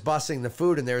and I was bussing the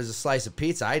food and there was a slice of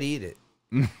pizza, I'd eat it.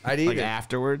 I'd eat like it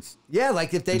afterwards. Yeah,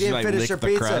 like if they didn't finish their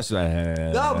pizza. Crust?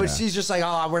 No, but she's just like,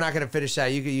 oh, we're not going to finish that.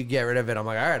 You get rid of it. I'm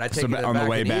like, all right, I take it back. On the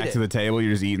way back to the table,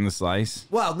 you're just eating the slice.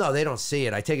 Well, no, they don't see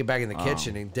it. I take it back in the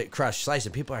kitchen and crush slice.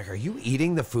 And people are like, are you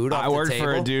eating the food off the table? I worked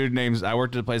for a dude named. I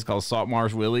worked at a place called Salt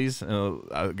Marsh Willie's.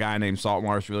 A guy named Salt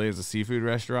Marsh Willie's, a seafood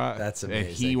restaurant. That's amazing.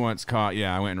 And he once caught.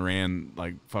 Yeah, I went and ran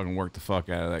like fucking worked the fuck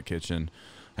out of that kitchen.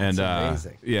 And That's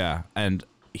amazing. Yeah, and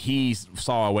he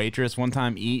saw a waitress one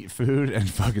time eat food and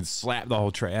fucking slapped the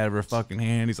whole tray out of her fucking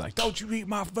hand. He's like, "Don't you eat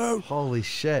my food? Holy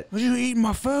shit! Was you eating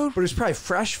my food?" But it was probably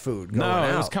fresh food. Going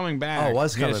it was out. coming back. Oh, it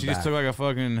was coming she back. just took like a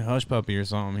fucking hush puppy or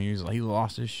something. He was like, he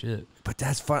lost his shit. But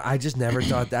that's fun. I just never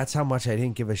thought that's how much I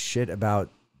didn't give a shit about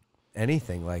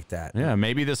anything like that. Yeah,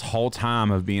 maybe this whole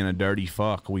time of being a dirty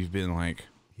fuck, we've been like.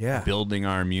 Yeah, building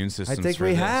our immune systems. I think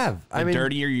we have. The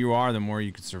dirtier you are, the more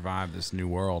you can survive this new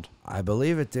world. I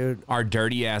believe it, dude. Our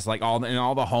dirty ass, like all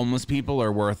the homeless people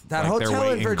are worth that like, hotel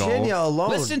in Virginia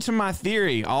alone. Listen to my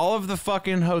theory. All of the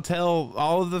fucking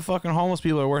homeless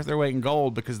people are worth their weight in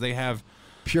gold because they have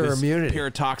pure immunity, pure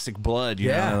toxic blood.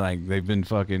 You know, like they've been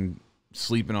fucking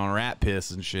sleeping on rat piss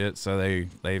and shit. So they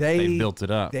built it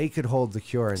up. They could hold the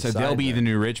cure inside. So they'll be the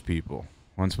new rich people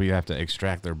once we have to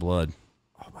extract their blood.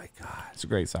 Oh my God. It's a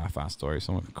great sci-fi story.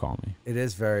 Someone could call me.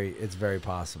 It's very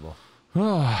possible.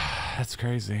 Oh, that's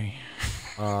crazy.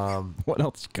 What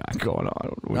else you got going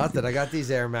on? Nothing. I got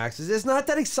these Air Maxes. It's not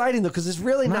that exciting though, because it's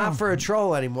really not for a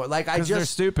troll anymore. Like they're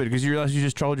stupid because you realize you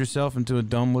just trolled yourself into a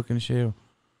dumb looking shoe.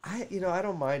 I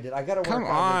don't mind it. I got to work Come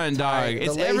on dog.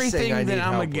 It's everything that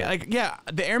I'm against. like. Yeah,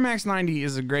 the Air Max 90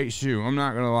 is a great shoe. I'm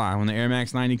not gonna lie. When the Air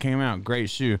Max 90 came out,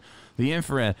 great shoe. The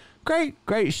infrared,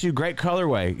 great shoe, great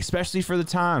colorway, especially for the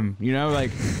time. You know,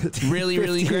 like really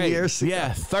great. Years ago.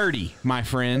 Yeah, 30, my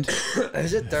friend.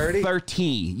 Is it 30? 30,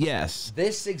 yes.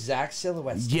 This exact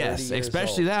silhouette. Yes,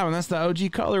 especially that one. That's the OG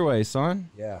colorway,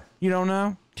 son. Yeah. You don't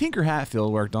know? Tinker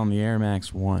Hatfield worked on the Air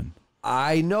Max 1.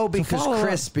 I know because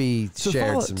Crispy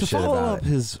shared some shit about it. To follow up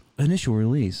his initial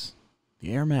release,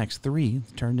 the Air Max 3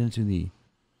 turned into the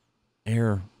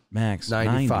Air Max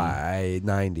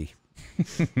 90.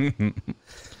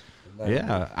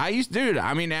 Yeah,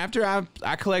 I mean, after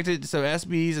I collected some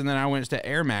SBs and then I went to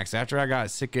Air Max. After I got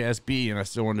sick of SB and I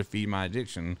still wanted to feed my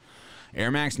addiction,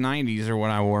 Air Max 90s are what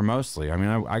I wore mostly. I mean,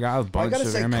 I got a bunch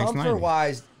of Air Max 90s.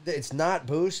 Comfort-wise, it's not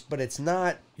Boost, but it's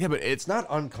not. Yeah, but it's not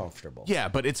uncomfortable. Yeah,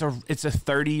 but it's a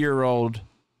 30-year-old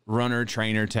runner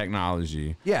trainer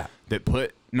technology. Yeah, that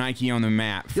put Nike on the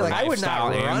map for I would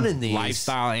not run in these.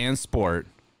 Lifestyle and sport.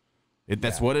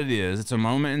 That's what it is. It's a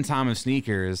moment in time of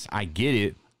sneakers. I get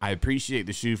it. I appreciate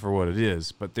the shoe for what it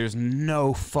is, but there's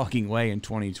no fucking way in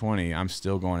 2020 I'm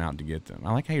still going out to get them.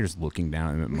 I like how you're just looking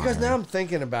down at them. Because now I'm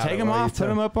thinking about Take them off, put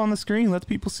them up on the screen, let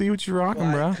people see what you're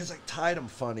rocking, bro. Because I tied them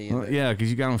funny. Yeah,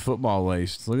 because you got them football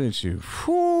laced. Look at you.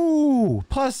 Whew.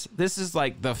 Plus, this is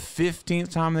like the 15th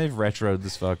time they've retroed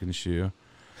this fucking shoe.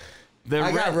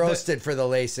 I got roasted for the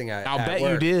lacing. I'll bet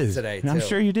you did today. Too. I'm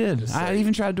sure you did. I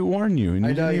even tried to warn you, and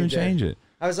you didn't even change it.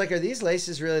 I was like, "Are these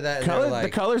laces really that?" The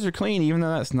colors are clean, even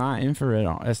though that's not infrared.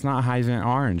 It's not high vent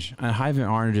orange. High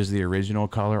vent orange is the original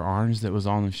color orange that was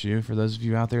on the shoe. For those of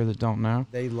you out there that don't know,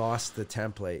 they lost the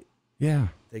template. Yeah,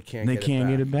 they can't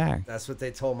get it back. That's what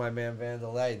they told my man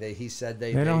Vandalay. He said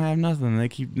they don't have nothing. They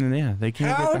keep they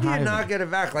can't. How get the do you not get it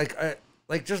back?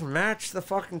 Like just match the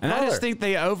fucking color. And I just think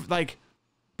they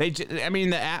I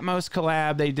mean, the Atmos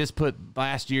collab they just put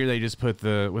last year. They just put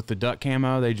with the duck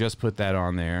camo. They just put that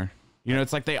on there. You know,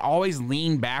 it's like they always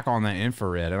lean back on that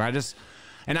infrared,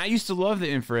 and I used to love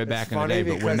the infrared back in the day,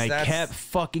 but when they kept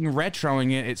fucking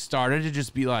retroing it, it started to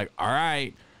just be like, all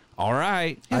right.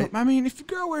 I mean, if your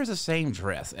girl wears the same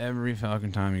dress every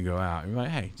fucking time you go out, you're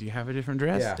like, hey, do you have a different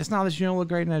dress? Yeah. It's not that you don't look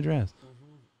great in that dress,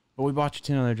 but we bought you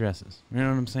 10 other dresses. You know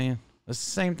what I'm saying? It's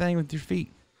the same thing with your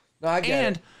feet. No, I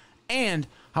get it. And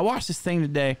I watched this thing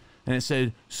today, and it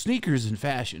said, sneakers in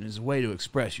fashion is a way to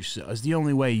express yourself. It's the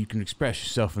only way you can express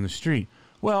yourself in the street.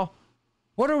 Well,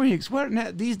 What are we?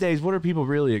 These days? What are people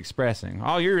really expressing?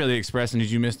 All you're really expressing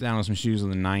is you missed out on some shoes in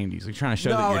the '90s. Like trying to show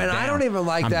that you're down. I don't even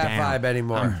like that vibe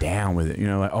anymore. I'm down with it. You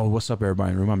know, like, oh, what's up,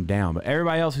 everybody in the room? I'm down. But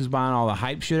everybody else who's buying all the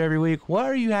hype shit every week, what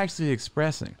are you actually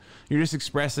expressing? You're just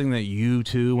expressing that you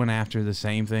too went after the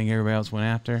same thing everybody else went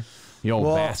after. The old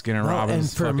Baskin and Robbins.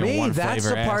 And for me, that's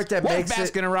the part that makes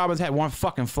Baskin and Robbins had one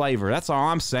fucking flavor. That's all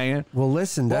I'm saying. Well,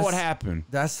 listen, what would happen?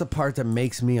 That's the part that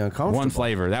makes me uncomfortable. One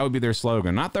flavor. That would be their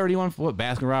slogan. Not 31. What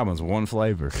Baskin Robbins? One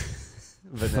flavor.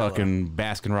 Fucking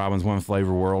Baskin Robbins, one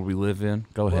flavor world we live in.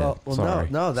 Go ahead. Well, sorry.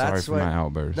 No, that's sorry for my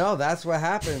outburst. No, that's what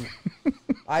happened.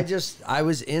 I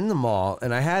was in the mall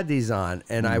and I had these on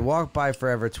and I walked by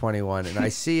Forever 21 and I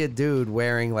see a dude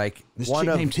wearing like this chick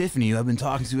named Tiffany who I've been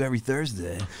talking to every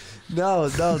Thursday. No,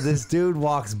 this dude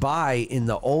walks by in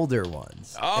the older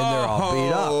ones and they're all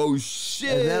beat up. Oh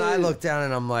shit! And then I look down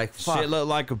and I'm like, fuck. Shit looked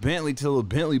like a Bentley till a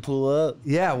Bentley pull up.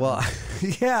 Yeah, well,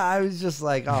 yeah, I was just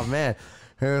like, oh man.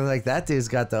 Like that dude's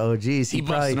got the OGs. He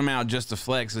busted them out just to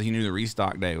flex, so he knew the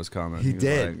restock day was coming. He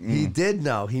did. Like, He did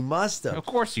know. He must have. Of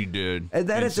course he did. And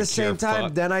then at the same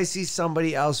time, then I see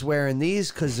somebody else wearing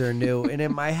these because they're new, and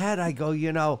in my head I go,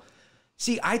 you know,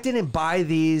 see, I didn't buy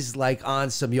these like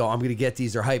on some I'm gonna get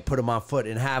these or hype, put them on foot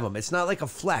and have them. It's not like a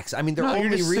flex. I mean, they're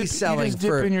only reselling. You're just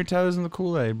dipping your toes in the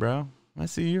Kool-Aid, bro. I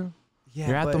see you. Yeah,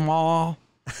 you're at the mall.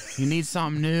 You need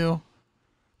something new.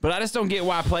 But I just don't get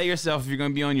why play yourself if you're going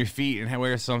to be on your feet and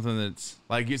wear something that's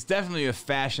like, it's definitely a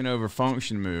fashion over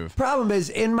function move. Problem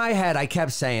is, in my head, I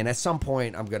kept saying at some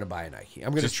point I'm going to buy a Nike. I'm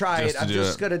going to try it. I'm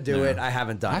just going to do it. I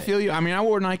haven't done it. I feel you. I mean, I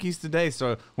wore Nikes today.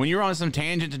 So when you're on some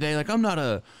tangent today, like I'm not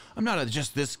a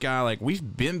just this guy. Like we've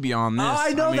been beyond this. Oh,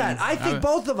 I know that. I think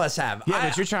both of us have. Yeah,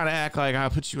 but you're trying to act like I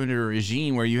put you under a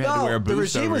regime where you had to wear a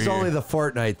boost. The regime was only the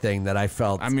Fortnite thing that I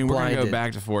felt. I mean, we're blinded. going to go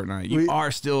back to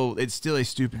Fortnite. It's still a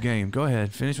stupid game. Go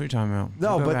ahead. Finish what you're talking about.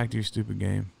 No, go back to your stupid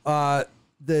game.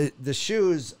 The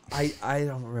shoes, I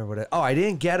don't remember what I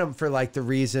didn't get them for like the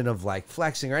reason of like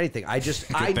flexing or anything. I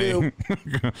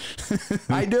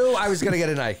knew I was gonna get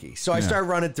a Nike, so I started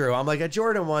running through. I'm like, a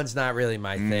Jordan 1's not really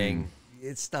my thing.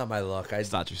 It's not my look.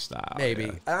 It's not your style. Maybe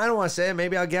yeah. I don't want to say it.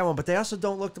 Maybe I'll get one, but they also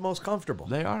don't look the most comfortable.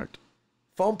 They aren't.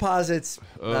 Foam posits,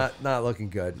 not looking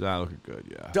good. Not looking good.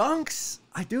 Yeah. Dunks,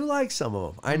 I do like some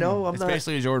of them. I know it's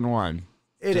basically a Jordan 1.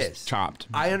 It is chopped.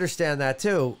 I understand that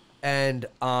too, and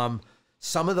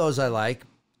some of those I like,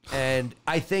 and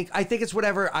I think it's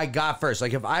whatever I got first.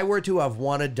 Like if I were to have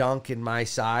won a dunk in my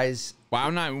size,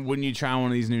 wouldn't you try one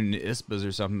of these new ISPAs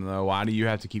or something though? Why do you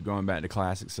have to keep going back to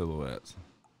classic silhouettes?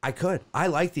 I could. I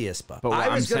like the ISPA. But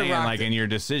I'm saying, like in your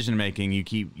decision making,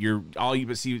 you're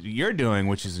doing,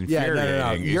 which is infuriating.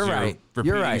 No. You're right.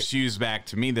 Repeating shoes back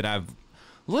to me that I've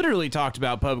literally talked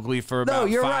about publicly for about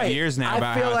 5 years now.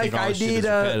 I feel like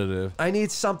I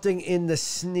need something in the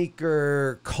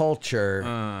sneaker culture,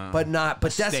 but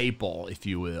that's staple, if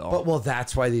you will. But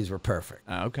that's why these were perfect.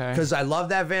 Okay, because I love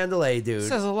that Vandalay dude. It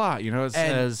says a lot, you know. It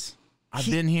says I've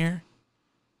been here.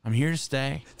 I'm here to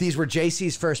stay. These were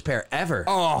JC's first pair ever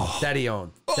that he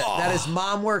owned. That his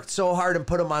mom worked so hard and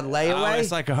put them on layaway. Oh,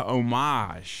 it's like a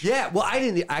homage. Yeah, well, I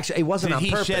didn't actually. It wasn't on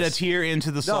purpose. Did he shed a tear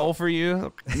into the soul for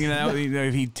you? You know,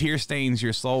 if he tear stains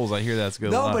your souls, I hear that's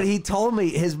good. No, but he told me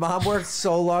his mom worked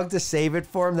so long to save it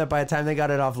for him that by the time they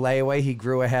got it off layaway, he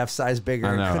grew a half size bigger.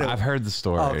 I know. I've heard the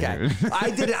story. Okay,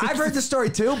 I didn't. I've heard the story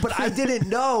too, but I didn't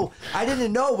know.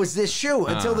 It was this shoe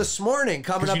until this morning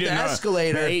coming up the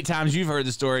escalator. The 8 times you've heard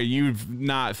the story, you've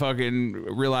not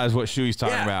fucking realized what shoe he's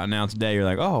talking about. And now today you're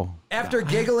like, oh. After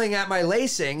giggling at my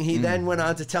lacing, he then went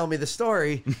on to tell me the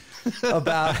story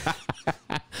about...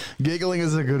 Giggling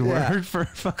is a good word for...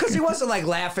 Because he wasn't like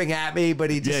laughing at me, but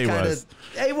he just kind of...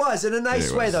 He was, in a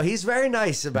nice way, though. He's very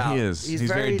nice about... He is. He's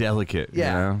very delicate. Yeah,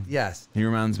 you know? yes. He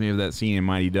reminds me of that scene in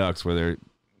Mighty Ducks where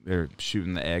they're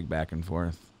shooting the egg back and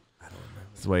forth. I don't remember.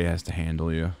 That's the way he has to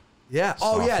handle you. Yeah.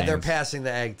 Soft hands. They're passing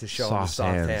the egg to show him the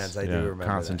soft hands. I do remember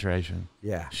concentration. That.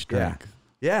 Yeah. Strength.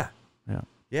 Yeah. Yeah.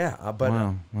 Yeah. But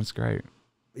wow, that's great.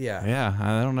 Yeah. Yeah.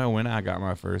 I don't know when I got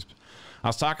my first. I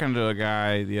was talking to a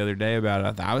guy the other day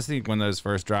about it. I was thinking when those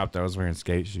first dropped, I was wearing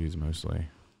skate shoes mostly.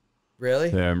 Really?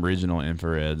 The original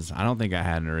infrareds. I don't think I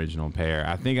had an original pair.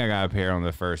 I think I got a pair on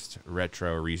the first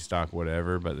retro restock,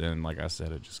 whatever. But then, like I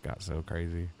said, it just got so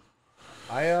crazy.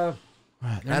 I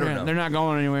don't know. They're not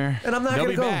going anywhere. And I'm not going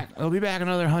to go. Back. They'll be back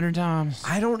another 100 times.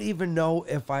 I don't even know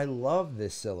if I love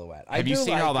this silhouette. Have you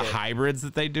seen all the hybrids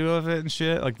that they do of it and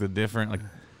shit? Like the different, like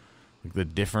the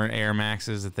different Air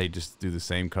Maxes that they just do the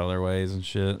same colorways and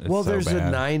shit. It's well, there's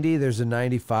a 90, there's a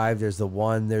 95, there's the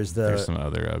 1, there's some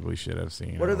other ugly shit I've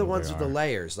seen. What are the ones with the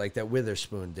layers like that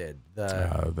Witherspoon did?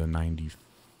 The 94.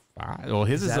 Well,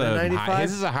 his is a 95?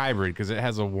 His is a hybrid because it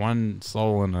has a one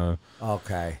sole and a.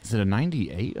 Okay. Is it a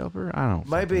 98 upper? I don't.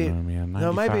 Might be. Know, man. No,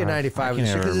 it might be a 95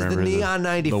 because it's the neon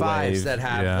 95s that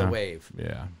have the wave.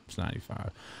 Yeah, it's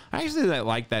 95. I actually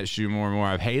like that shoe more and more.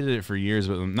 I've hated it for years,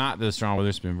 but not the strong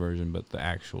witherspoon version, but the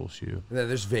actual shoe. Yeah,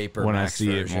 there's Vapor. When Max I see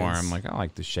versions. it more, I'm like, I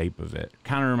like the shape of it.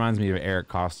 Kind of reminds me of Eric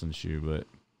Costin's shoe, but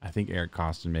I think Eric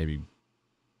Costin maybe.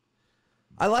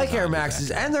 I like Air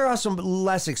Maxes, and they're also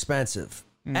less expensive.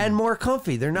 And more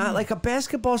comfy. They're not like a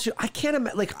basketball shoe. I can't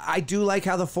imagine. Like, I do like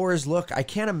how the 4s look. I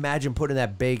can't imagine putting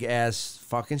that big ass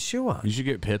fucking shoe on. You should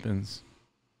get Pippins.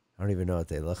 I don't even know what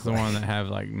they look The like. one that have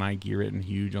like Nike written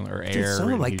huge on or Air. Dude, some of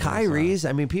them, like written huge on the Kyrie's. side.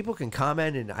 I mean, people can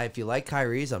comment, and if you like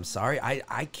Kyrie's, I'm sorry.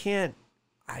 I can't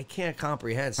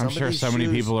comprehend. Some I'm sure of these so many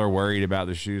shoes- people are worried about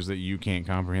the shoes that you can't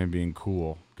comprehend being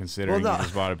cool, considering Well, no. you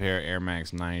just bought a pair of Air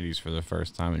Max 90s for the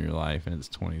first time in your life, and it's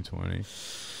 2020.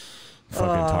 Fucking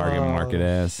Target market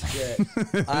ass. Shit.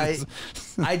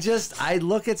 I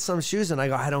look at some shoes and I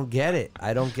go, I don't get it.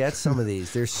 I don't get some of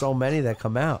these. There's so many that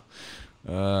come out.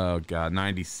 Oh god,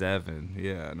 97.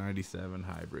 Yeah, 97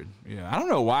 hybrid. Yeah, I don't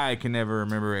know why I can never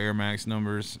remember Air Max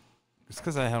numbers. It's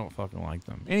because I don't fucking like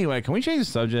them. Anyway, can we change the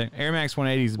subject? Air Max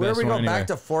 180 is the Where best we one go anyway. back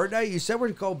to Fortnite? You said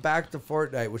we'd go back to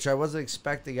Fortnite, which I wasn't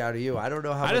expecting out of you. I don't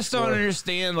know how. I just much don't more-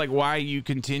 understand like why you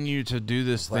continue to do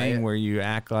this Play thing it. where you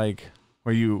act like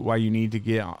why you need to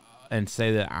get and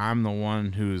say that I'm the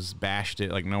one who's bashed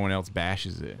it like no one else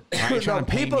bashes it. Why are you trying No,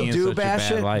 to paint people me in do such a bash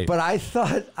bad it, light? but I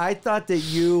thought that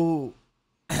you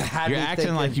had You're me acting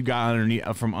thinking, like you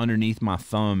got from underneath my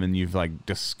thumb and you've like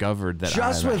discovered that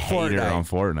Just I'm a with hater Fortnite. on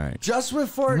Fortnite. just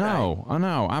with Fortnite. No, I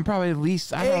know. I'm probably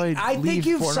least. I think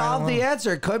you've Fortnite solved the alone.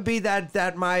 answer. It could be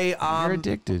that my You're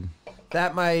addicted.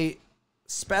 that my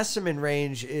specimen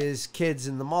range is kids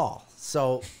in the mall.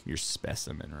 So Your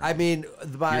specimen. Right? I mean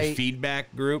my Your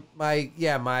feedback group. my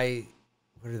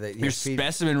what are they? Your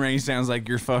specimen range sounds like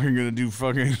you're fucking gonna do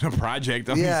fucking a project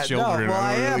on Yeah, these children. no, well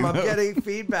I don't am. really I'm know. getting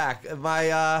feedback.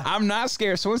 My I'm not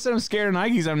scared. Someone said I'm scared of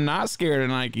Nikes. I'm not scared of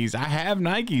Nikes. I have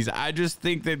Nikes. I just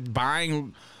think that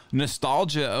buying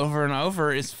nostalgia over and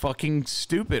over is fucking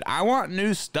stupid. I want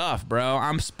new stuff, bro.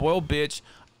 I'm spoiled bitch.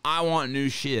 I want new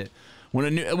shit. What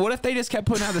if they just kept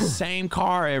putting out the same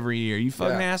car every year? You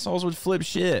fucking Yeah. assholes would flip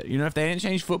shit. You know, if they didn't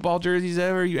change football jerseys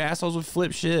ever, you assholes would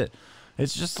flip shit.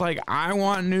 It's just like, I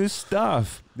want new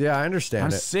stuff. yeah, I understand I'm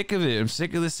it. sick of it. I'm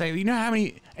sick of the same. You know how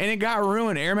many, and it got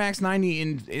ruined. Air Max 90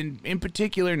 in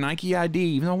particular, Nike ID.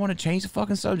 Even though I want to change the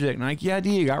fucking subject, Nike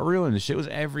ID got ruined. The shit was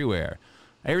everywhere.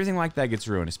 Everything like that gets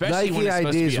ruined, especially when Nike it's supposed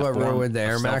ID to is be a what form ruined the of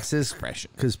Air Maxes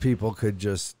self-expression. because people could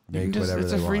just make whatever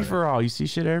It's they a free wanted. for all. You see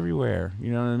shit everywhere.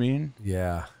 You know what I mean?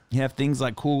 Yeah. You have things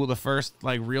like cool. The first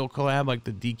like real collab, like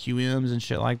the DQMs and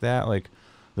shit like that, like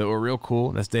that were real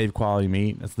cool. That's Dave Quality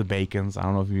Meat. That's the Bacons. I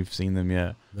don't know if you've seen them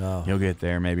yet. No. You'll get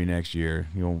there maybe next year.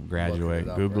 You'll graduate.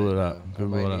 Google it up.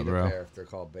 Google it up, bro. If they're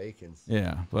called Bacons.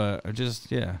 Yeah, but I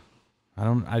just I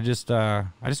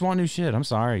just want new shit. I'm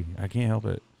sorry. I can't help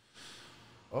it.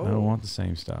 Oh. I don't want the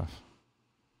same stuff.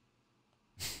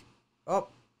 Oh,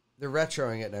 they're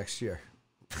retroing it next year.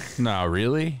 No,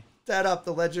 really? That up,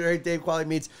 the legendary Dave Quality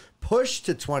Meats pushed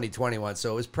to 2021,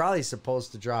 so it was probably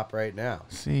supposed to drop right now.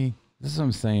 See, this is what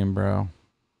I'm saying, bro.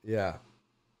 Yeah.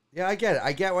 Yeah, I get it.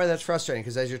 I get why that's frustrating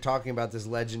because as you're talking about this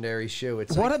legendary shoe,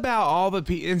 it's What like, about all the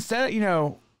people instead?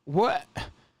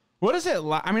 What is it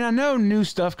like? I mean, I know new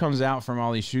stuff comes out from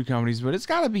all these shoe companies, but it's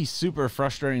got to be super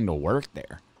frustrating to work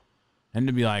there and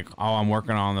to be like, oh, I'm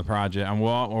working on the project.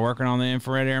 We're working on the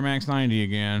infrared Air Max 90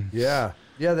 again. yeah,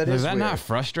 that Is is that weird. not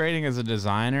frustrating as a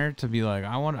designer to be like,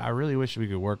 I really wish we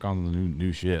could work on the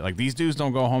new shit. Like these dudes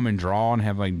don't go home and draw and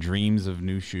have like dreams of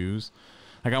new shoes.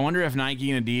 Like I wonder if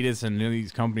Nike and Adidas and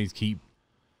these companies keep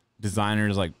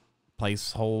designers like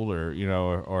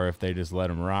placeholder, or if they just let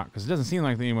them rock, because it doesn't seem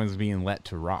like anyone's being let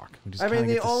to rock. I mean,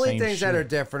 the only things that are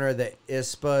different are the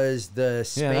ISPAs, the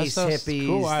space hippies,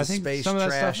 cool. the I think space some of that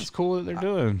trash. stuff is cool that they're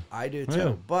doing. I do too,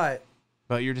 Yeah. but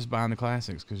But you're just buying the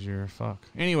classics because you're a fuck.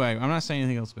 Anyway, I'm not saying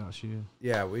anything else about shoes.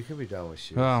 yeah, we could be done with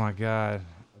shoes. Oh my god.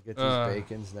 I'll get these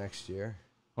Bacons next year.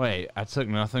 Wait, I took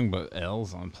nothing but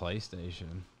L's on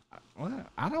PlayStation. What?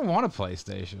 I don't want a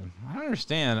PlayStation. I don't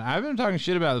understand. I've been talking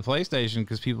shit about the PlayStation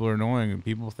because people are annoying and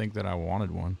people think that I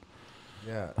wanted one.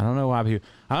 Yeah. I don't know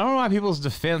why people's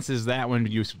defense is that when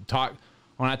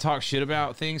I talk shit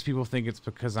about things, people think it's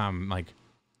because I'm like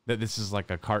that this is like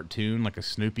a cartoon, like a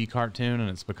Snoopy cartoon, and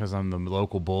it's because I'm the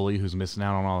local bully who's missing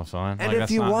out on all the fun. And like, if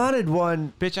you wanted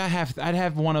one, bitch, I'd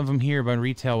have one of them here by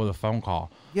retail with a phone call.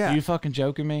 Yeah. Are you fucking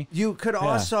joking me? you could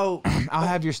also I'll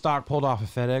have your stock pulled off a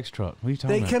FedEx truck. What are you talking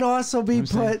they about? can also be You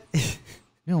know what put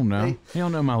You don't know. You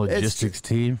don't know my logistics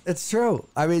team. It's true.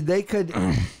 I mean, they could,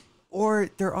 or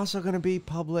they're also going to be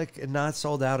public and not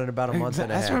sold out in about a month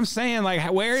and a half. That's what I'm saying.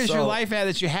 Like, where is your life at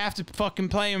that you have to fucking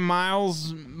play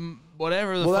Miles,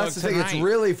 whatever the fuck that's the thing. tonight? It's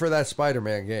really for that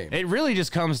Spider-Man game. It really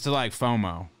just comes to like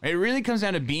FOMO. It really comes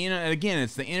down to being, again,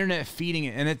 it's the internet feeding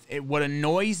it. And what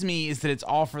annoys me is that it's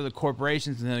all for the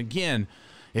corporations. And then again,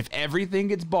 if everything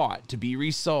gets bought to be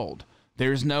resold,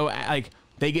 there's no, like,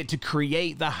 they get to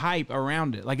create the hype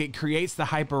around it. Like, it creates the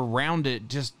hype around it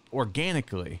just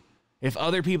organically. If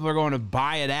other people are going to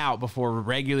buy it out before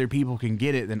regular people can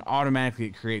get it, then automatically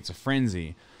it creates a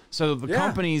frenzy. So the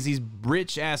companies, these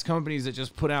rich-ass companies that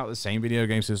just put out the same video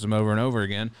game system over and over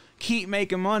again, keep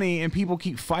making money, and people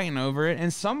keep fighting over it,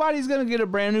 and somebody's going to get a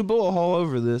brand new bullet hole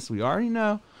over this. We already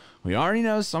know. We already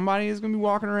know somebody is going to be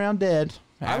walking around dead.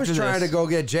 I was trying to go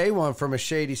get Jay one from a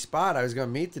shady spot. I was going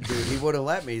to meet the dude. He wouldn't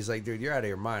let me. He's like, dude, you're out of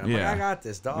your mind. I'm like, I got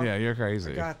this, dog. Yeah, you're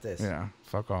crazy. I got this. Yeah,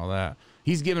 fuck all that.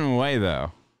 He's giving them away,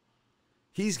 though.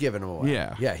 He's giving them away.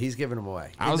 Yeah. Yeah, he's giving them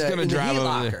away. I was gonna drive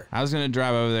over there. I was gonna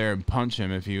drive over there and punch him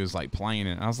if he was like playing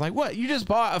it. I was like, "What? You just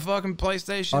bought a fucking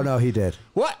PlayStation?" Oh no, he did.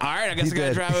 What? All right, I guess I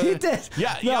gotta drive over there. He did.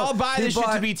 Yeah, no, y'all buy this shit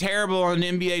to be terrible on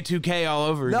NBA 2K all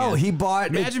over again. No, he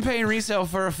bought. Imagine paying resale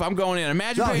for. I'm going in.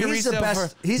 Imagine paying resale for.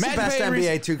 He's the best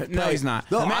NBA 2K. No, he's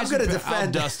not. No, I'm gonna defend. I'll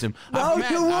dust him. No,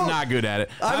 you won't. I'm not good at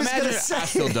it. I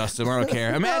still dust him. I don't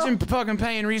care. Imagine fucking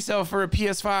paying resale for a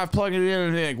PS5, plugging it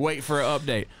in, and wait for an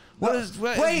update. What is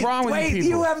wrong with you people?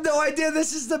 You have no idea.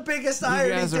 This is the biggest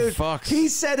irony, guys dude. are fucks. He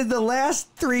said in the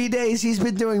last 3 days he's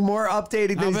been doing more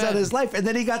updating than he's done in his life. And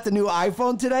then he got the new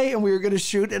iPhone today, and we were going to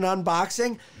shoot an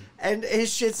unboxing. And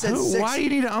his shit said why do you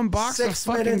need to unbox a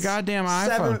fucking goddamn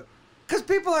iPhone? Because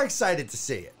people are excited to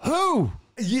see it. Who?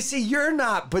 You see, you're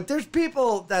not, but there's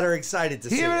people that are excited to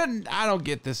see it. I don't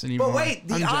get this anymore. But wait,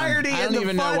 the irony and the fun. I don't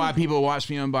even know why people watch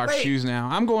me unbox shoes now.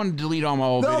 I'm going to delete all my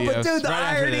old videos. No, but dude, the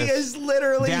irony is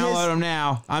literally download them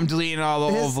now. I'm deleting all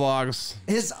the old vlogs.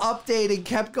 His updating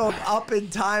kept going up in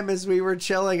time as we were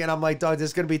chilling, and I'm like, dog, this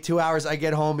is going to be 2 hours. I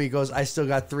get home, he goes, I still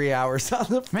got 3 hours on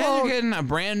the phone. Imagine getting a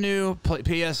brand new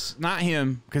PS, not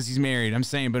him, because he's married, I'm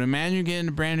saying, but imagine getting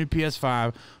a brand new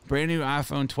PS5, brand new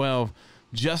iPhone 12,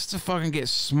 just to fucking get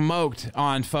smoked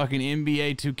on fucking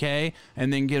NBA 2K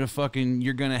and then get a fucking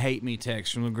 "you're gonna hate me"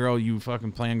 text from the girl you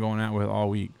fucking plan going out with all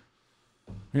week.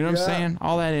 You know what I'm saying?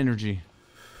 All that energy.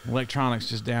 Electronics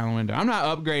just down the window. I'm not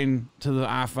upgrading to the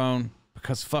iPhone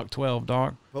because fuck 12,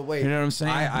 dog. But wait. You know what I'm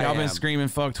saying? Y'all been screaming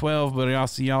fuck 12, but y'all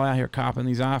see y'all out here copping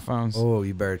these iPhones. Oh,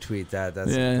 you better tweet that.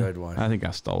 That's a good one. I think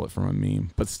I stole it from a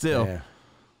meme. But still,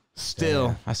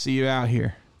 I see you out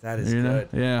here. That is good.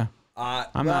 Yeah.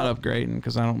 I'm not upgrading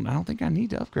because I don't think I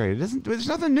need to upgrade. There's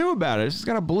nothing new about it. It's just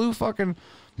got a blue fucking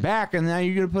back, and now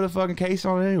you're gonna put a fucking case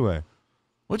on it anyway.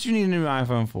 What you need a new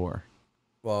iPhone for?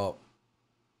 Well,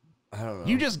 I don't know.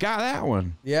 You just got that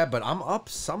one. Yeah, but I'm up.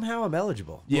 Somehow I'm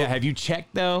eligible. Yeah, have you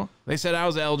checked though? They said I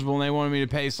was eligible, and they wanted me to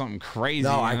pay something crazy.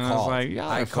 No, I called. I was like,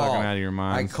 y'all are fucking out of your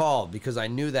minds. I called because I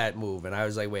knew that move, and I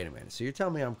was like, wait a minute. So you're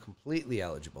telling me I'm completely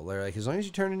eligible? They're like, as long as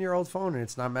you turn in your old phone and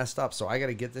it's not messed up. So I got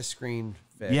to get this screen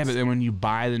fixed. Yeah, but then when you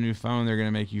buy the new phone, they're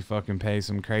gonna make you fucking pay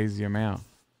some crazy amount.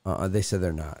 They said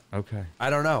they're not. Okay. I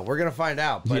don't know. We're gonna find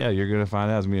out. But, yeah, you're gonna find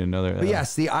out. It's gonna be another. But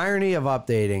yes, the irony of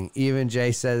updating. Even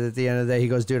Jay said at the end of the day, he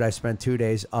goes, "Dude, I spent 2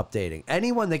 days updating."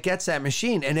 Anyone that gets that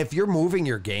machine, and if you're moving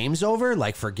your games over,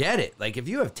 like forget it. Like if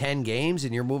you have 10 games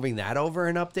and you're moving that over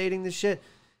and updating the shit,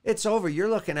 it's over. You're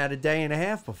looking at a day and a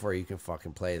half before you can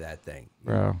fucking play that thing,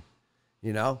 bro.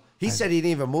 You know, he said he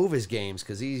didn't even move his games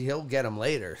because he'll get them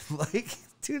later. Like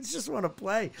dudes just want to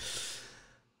play.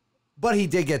 But he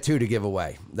did get 2 to give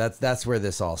away. That's where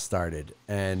this all started.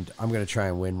 And I'm going to try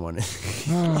and win one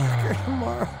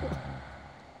tomorrow.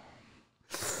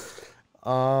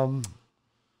 I'm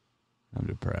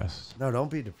depressed. No,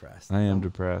 don't be depressed. I am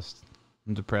depressed.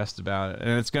 I'm depressed about it.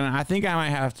 And it's going to, I think I might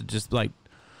have to just like,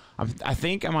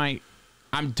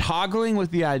 I'm toggling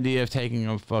with the idea of taking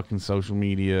a fucking social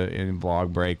media and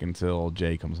vlog break until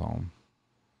Jay comes home.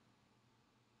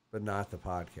 But not the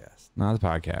podcast. Not the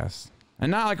podcast. And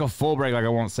not like a full break, like I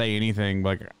won't say anything,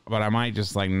 but I might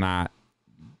just like not.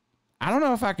 I don't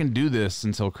know if I can do this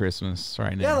until Christmas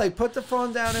right now. Yeah, like put the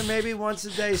phone down and maybe once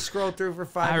a day scroll through for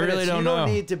 5 minutes. I really don't know. You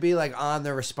don't need to be like on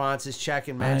the responses,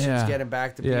 checking mentions, getting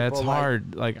back to people. Yeah, it's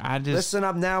hard. Like I just listen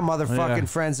up now, motherfucking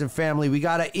friends and family. We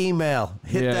got to email.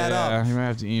 Hit that up. Yeah, you might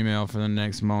have to email for the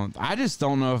next month. I just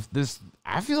don't know if this.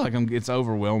 I feel like it's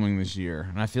overwhelming this year,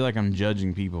 and I feel like I'm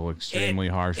judging people extremely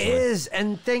harshly. It is,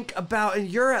 and think about, and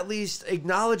you're at least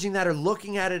acknowledging that or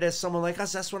looking at it as someone like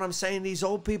us. That's what I'm saying. These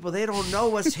old people, they don't know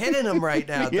what's hitting them right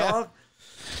now, dog.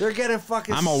 They're getting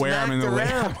fucking I'm aware I'm in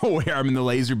the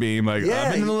laser beam. Like,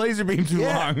 I've been in the laser beam too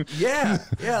long. Yeah.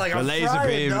 Like, the laser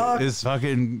beam dog. is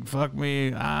fucking fuck me.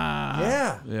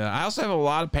 Yeah. I also have a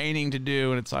lot of painting to do,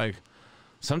 and it's like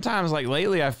sometimes, like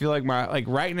lately, I feel like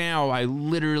right now, I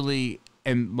literally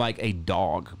am like a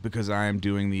dog because I am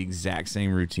doing the exact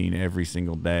same routine every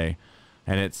single day.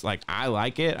 And it's like, I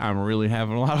like it. I'm really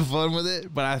having a lot of fun with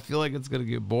it, but I feel like it's going to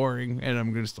get boring. And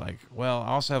I'm just like, well, I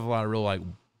also have a lot of real, like,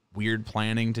 weird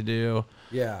planning to do.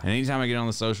 Yeah. And anytime I get on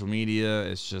the social media,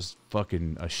 it's just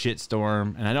fucking a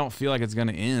shitstorm. And I don't feel like it's going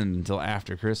to end until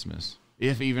after Christmas,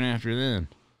 if even after then.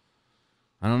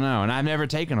 I don't know. And I've never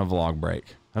taken a vlog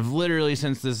break. I've literally,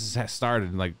 since this has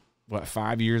started, like,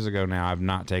 5 years ago now, I've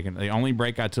not taken. The only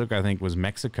break I took, I think, was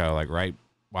Mexico, like, right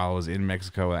while I was in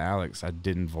Mexico with Alex. I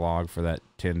didn't vlog for that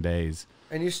 10 days.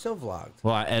 And you still vlogged.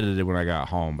 Well, I edited when I got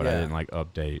home, but I didn't like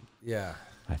update. Yeah.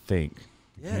 I think.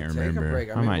 Yeah, Can't take remember. a break.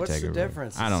 I mean, might what's take the a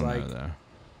difference? break. I don't like, know though.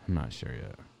 I'm not sure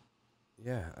yet.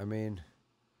 Yeah, I mean,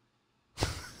 I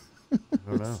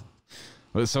don't know.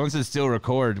 But someone said still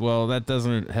record. Well, that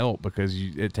doesn't help because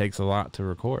it takes a lot to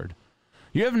record.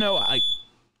 You have no like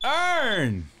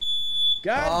earn.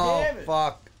 God damn it!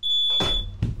 Fuck.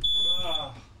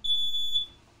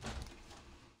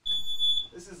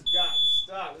 This has got to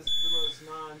stop. This is the most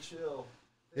non-chill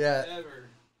thing ever.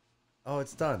 Oh,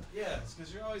 it's done. Yeah, it's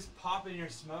because you're always popping your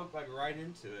smoke like right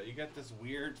into it. You got this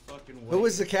weird fucking way. Who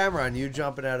was the camera on? You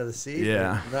jumping out of the seat?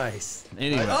 Yeah. Nice.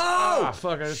 Anyway. Oh,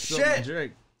 fuck! I just spilled my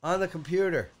drink. On the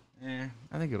computer. Yeah,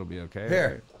 I think it'll be okay.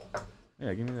 Here. Right?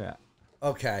 Yeah, give me that.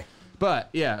 Okay. But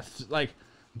yeah, like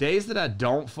days that I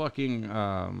don't fucking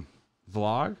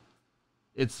vlog,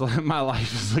 it's like my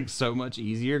life is like so much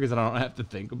easier because I don't have to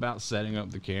think about setting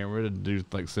up the camera to do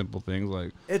like simple things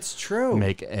like it's true,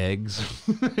 make eggs,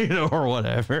 you know, or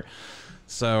whatever.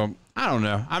 So I don't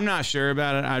know. I'm not sure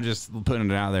about it. I just putting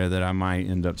it out there that I might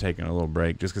end up taking a little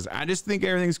break just because I just think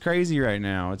everything's crazy right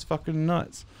now. It's fucking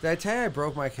nuts. Did I tell you I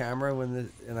broke my camera and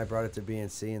I brought it to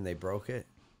BNC and they broke it?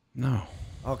 No.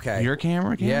 Okay. Your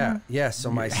camera? Yeah.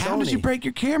 So my How Sony. did you break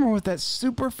your camera with that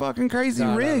super fucking crazy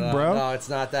rig, bro? No, it's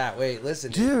not that. Wait,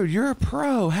 listen. Dude, you're a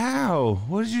pro. How?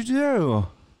 What did you do?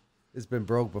 It's been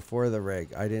broke before the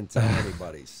rig. I didn't tell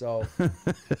anybody. So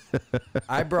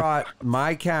I brought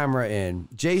my camera in.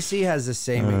 JC has the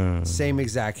same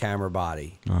exact camera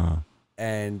body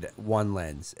and one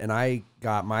lens. And I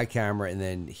got my camera and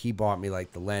then he bought me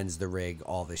like the lens, the rig,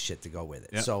 all this shit to go with it.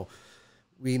 Yep. So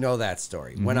we know that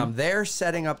story. When I'm there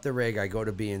setting up the rig, I go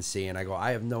to BNC and I go,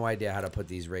 I have no idea how to put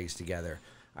these rigs together.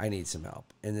 I need some help.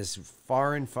 And this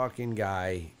foreign fucking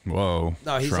guy. Whoa.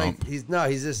 No, he's Trump. like,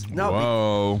 he's just, no.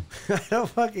 Whoa. I don't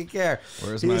fucking care.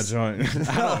 Where's my joint?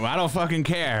 I don't fucking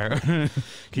care.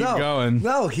 Keep going.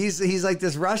 No, he's like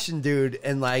this Russian dude.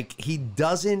 And like, he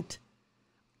doesn't,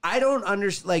 I don't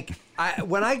understand. Like,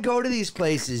 when I go to these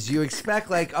places, you expect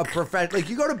like a like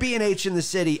you go to B&H in the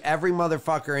city, every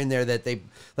motherfucker in there that they,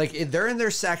 like, if they're in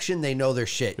their section, they know their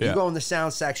shit. Yeah. You go in the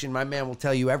sound section, my man will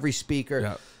tell you every speaker.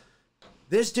 Yeah.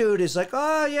 This dude is like,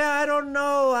 oh, yeah, I don't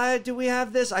know. Do we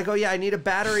have this? I go, yeah, I need a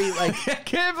battery. Like, I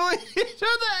can't believe you did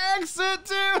the accent,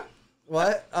 too.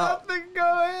 What? Nothing,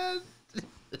 go ahead.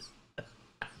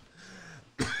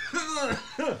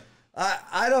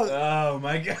 I don't. Oh,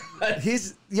 my God.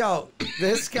 This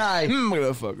guy. I'm going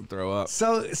to fucking throw up.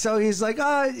 So he's like,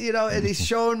 you know, and he's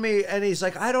showing me, and he's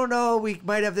like, I don't know, we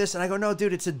might have this. And I go, no,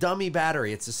 dude, it's a dummy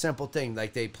battery. It's a simple thing.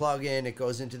 Like, they plug in, it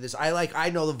goes into this. I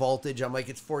know the voltage. I'm like,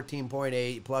 it's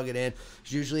 14.8. You plug it in.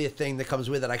 It's usually a thing that comes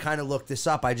with it. I kind of looked this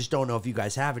up. I just don't know if you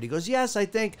guys have it. He goes, yes, I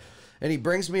think. And he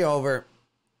brings me over,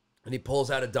 and he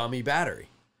pulls out a dummy battery.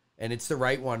 And it's the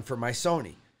right one for my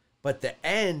Sony. But the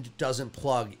end doesn't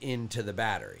plug into the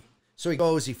battery. So he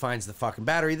goes, he finds the fucking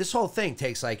battery. This whole thing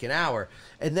takes like an hour.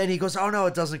 And then he goes, oh, no,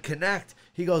 it doesn't connect.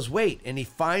 He goes, wait. And he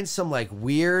finds some like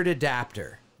weird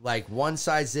adapter. Like one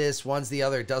side's this, one's the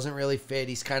other. It doesn't really fit.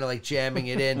 He's kind of like jamming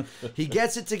it in. He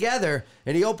gets it together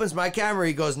and he opens my camera.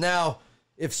 He goes, now,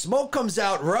 if smoke comes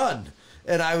out, run.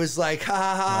 And I was like, ha,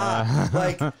 ha, ha,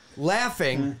 like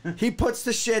laughing. He puts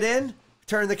the shit in.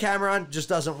 Turn the camera on, just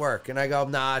doesn't work. And I go,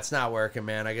 nah, it's not working,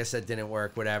 man. I guess that didn't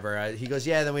work, whatever. He goes,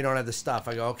 yeah, then we don't have the stuff.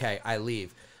 I go, okay, I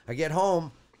leave. I get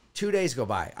home, 2 days go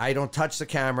by. I don't touch the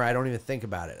camera. I don't even think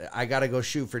about it. I got to go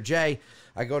shoot for Jay.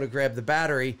 I go to grab the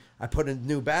battery. I put a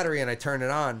new battery and I turn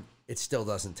it on. It still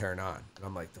doesn't turn on. And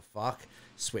I'm like, the fuck?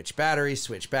 Switch batteries.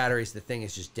 The thing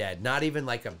is just dead. Not even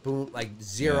like a boom, like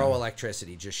zero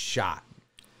electricity, just shot.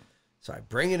 So I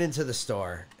bring it into the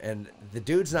store, and the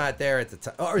dude's not there at the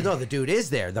time. Or no, the dude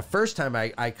is there. The first time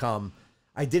I come,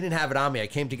 I didn't have it on me. I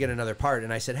came to get another part,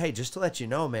 and I said, "Hey, just to let you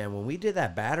know, man, when we did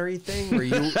that battery thing, where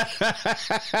you,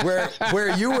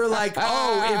 where you were like,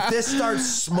 oh, if this starts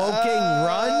smoking,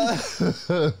 run."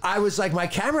 I was like, "My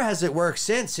camera hasn't worked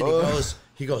since," and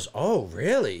he goes, "Oh,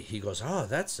 really?" He goes, "Oh,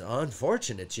 that's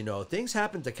unfortunate. You know, things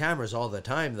happen to cameras all the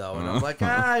time, though." And I'm like,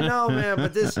 I know, man,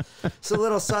 but this is a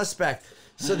little suspect.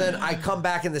 So then I come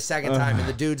back in the second time, and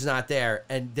the dude's not there.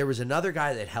 And there was another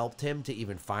guy that helped him to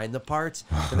even find the parts.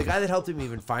 And the guy that helped him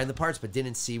even find the parts but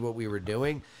didn't see what we were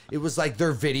doing, it was like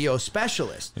their video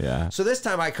specialist. Yeah. So this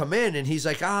time I come in, and he's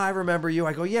like, I remember you.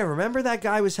 I go, yeah, remember that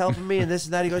guy was helping me and this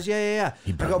and that? He goes, yeah.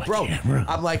 He I go, bro, camera.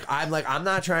 I'm like, I'm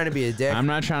not trying to be a dick. I'm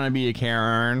not trying to be a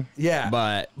Karen. Yeah.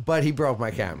 But he broke my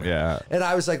camera. Yeah. And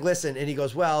I was like, listen, and he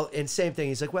goes, well, and same thing.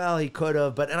 He's like, well, he could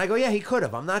have, and I go, yeah, he could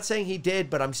have. I'm not saying he did,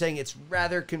 but I'm saying it's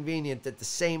rather convenient that at the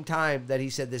same time that he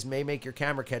said this may make your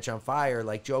camera catch on fire,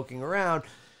 like joking around,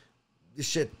 this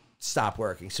shit stopped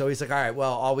working. So he's like, all right,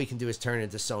 well, all we can do is turn it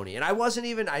into Sony. And I didn't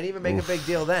even make a big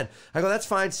deal then. I go, that's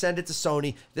fine, send it to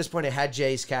Sony. At this point, I had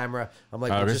Jay's camera. I'm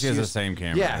like, we'll just use the same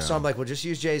camera. Yeah, so I'm like, we'll just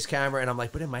use Jay's camera. And I'm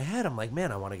like, but in my head, I'm like,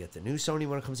 man, I want to get the new Sony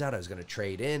when it comes out. I was going to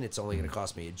trade in. It's only going to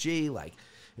cost me a G. Like,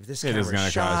 if this it is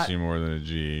going to cost you more than a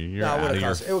G. You're no,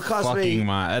 it would cost me.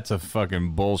 That's a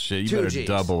fucking bullshit. You better Gs.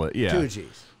 double it. Yeah. 2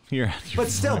 Gs. But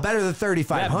still better than $3,500.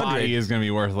 That body is going to be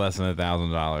worth less than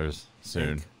 $1,000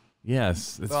 soon.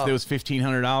 Yes, it was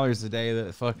 $1,500 the day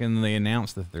that fucking they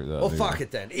announced that they're. Well, fuck it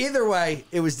then. Either way,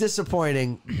 it was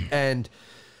disappointing, and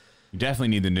you definitely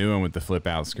need the new one with the flip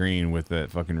out screen with that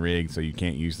fucking rig, so you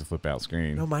can't use the flip out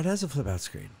screen. No, mine has a flip out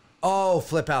screen. Oh,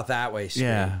 flip out that way screen.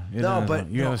 Yeah, but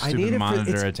you have a stupid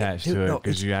monitor attached to it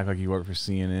because you act like you work for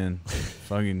CNN.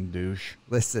 Fucking douche.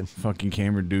 Listen, fucking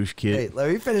camera douche kid. Hey,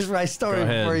 let me finish my story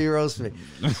before you roast me.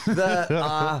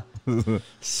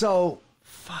 So.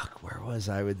 Fuck, where was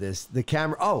I with this? The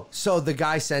camera. Oh, so the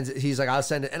guy sends it. He's like, I'll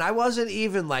send it. And I wasn't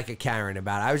even like a Karen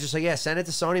about it. I was just like, yeah, send it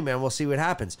to Sony, man. We'll see what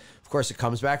happens. Of course, it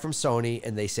comes back from Sony,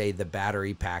 and they say the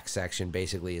battery pack section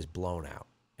basically is blown out.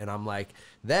 And I'm like,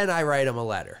 then I write him a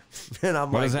letter. And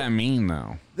I'm like, what does that mean,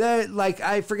 though?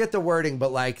 I forget the wording,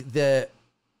 but like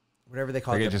whatever they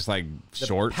call it. Just like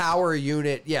short power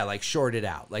unit. Yeah, like shorted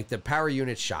out. Like the power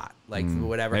unit shot. Like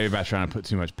whatever. Maybe by trying to put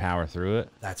too much power through it.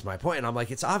 That's my point. And I'm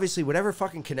like, it's obviously whatever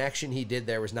fucking connection he did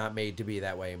there was not made to be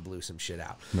that way and blew some shit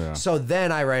out. Yeah. So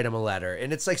then I write him a letter.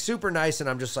 And it's like super nice. And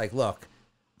I'm just like, look,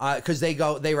 because they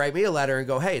write me a letter and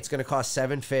go, hey, it's going to cost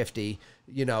 $750.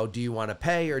 You know, do you want to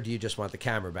pay or do you just want the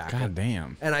camera back? God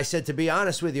damn. And I said, to be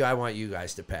honest with you, I want you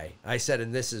guys to pay. I said,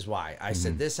 and this is why. I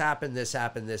said, this happened, this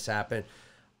happened, this happened.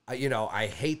 You know, I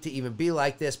hate to even be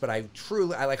like this, but I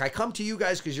come to you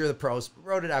guys because you're the pros.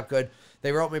 Wrote it out good.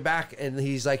 They wrote me back, and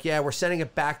he's like, yeah, we're sending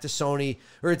it back to Sony,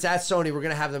 or it's at Sony. We're going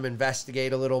to have them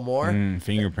investigate a little more.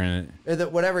 Fingerprint it. And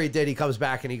then whatever he did, he comes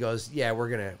back and he goes, yeah, we're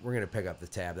gonna pick up the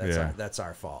tab. That's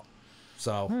our fault.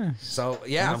 So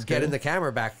yeah, I'm getting the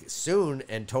camera back soon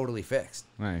and totally fixed.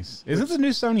 Nice. Isn't the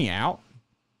new Sony out?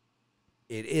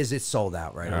 It is. It's sold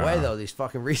out right away, though. These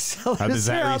fucking resellers is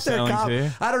that are out there. reselling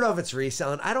too? I don't know if it's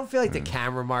reselling. I don't feel like the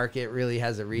camera market really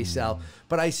has a resell,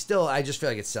 but I just feel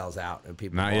like it sells out and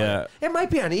people. Not yet. It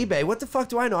might be on eBay. What the fuck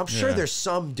do I know? I'm sure there's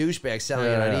some douchebag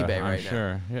selling it on eBay right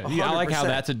now. Yeah. I like how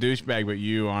that's a douchebag, but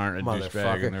you aren't a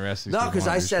douchebag, and the rest of no, because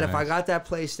I said if I got that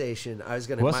PlayStation, I was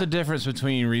gonna. What's the difference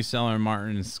between reseller and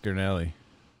Martin Scarnelli?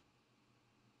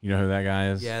 You know who that guy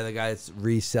is? Yeah, the guy that's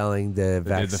reselling the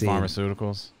vaccine. Did the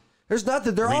pharmaceuticals. There's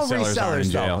nothing. They're all resellers, aren't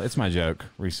in jail. though. It's my joke.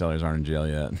 Resellers aren't in jail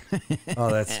yet.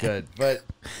 Oh, that's good. But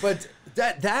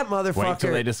that motherfucker. Wait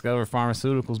till they discover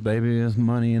pharmaceuticals, baby. There's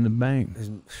money in the bank.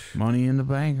 Money in the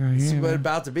bank right here. See what it's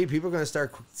about to be. People are going to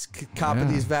start copping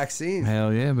these vaccines.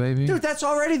 Hell yeah, baby. Dude, that's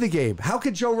already the game. How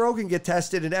could Joe Rogan get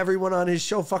tested and everyone on his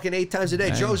show fucking 8 times a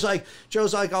day? Hey.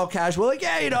 Joe's like all casual. Like,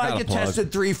 yeah, I get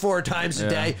tested 3-4 times a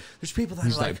day. There's people that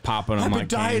are like popping I've them been like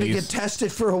dying to get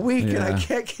tested for a week and I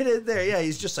can't get in there. Yeah,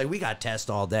 he's just like, we got tests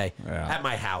all day at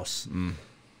my house.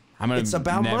 It's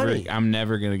about money. I'm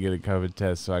never going to get a COVID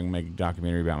test so I can make a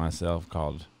documentary about myself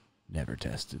called Never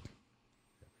Tested.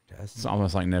 It's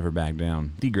almost like Never Back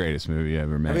Down. The greatest movie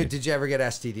ever made. I mean, did you ever get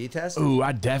STD tested? Ooh,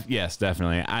 yes,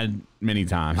 definitely. Many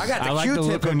times. I got the like the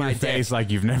look on your face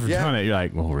like you've never done it. You're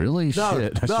like, well, really? No,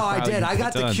 shit. No, I did. I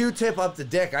got the Q-tip up the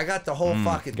dick. I got the whole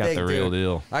fucking thing, the real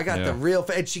deal. I got the real.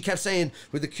 And she kept saying,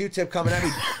 with the Q-tip coming at me,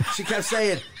 she kept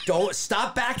saying, "Don't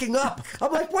stop backing up."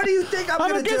 I'm like, what do you think I'm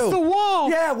gonna do? Against the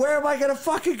wall. Yeah, where am I gonna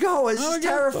fucking go? It's just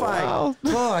terrifying.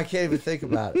 Oh, I can't even think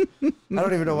about it. I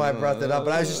don't even know why I brought that up,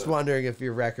 but I was just wondering if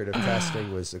your record of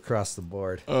testing was across the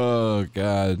board. Oh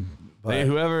God. But hey,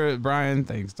 whoever, Brian,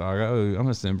 thanks, dog. I'm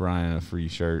gonna send Brian a free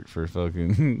shirt for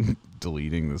fucking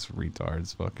deleting this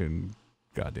retard's fucking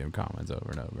goddamn comments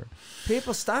over and over.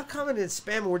 People, stop commenting and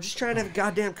spamming. We're just trying to have a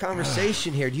goddamn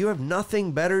conversation here. Do you have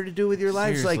nothing better to do with your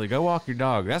lives? Seriously, Like, go walk your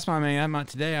dog. That's my main.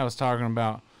 Today I was talking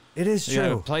about. It is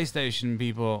true. PlayStation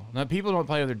people. No, people don't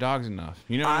play with their dogs enough.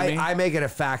 You know what I mean? I make it a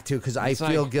fact too because I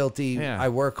feel guilty. Yeah. I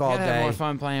work all I day. have more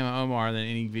fun playing with Omar than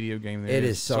any video game there It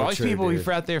is. is so all these true, people dude. who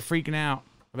are out there freaking out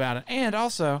about it, and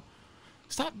also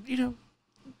stop.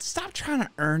 Stop trying to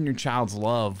earn your child's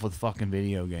love with fucking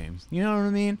video games. You know what I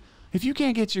mean? If you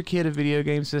can't get your kid a video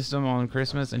game system on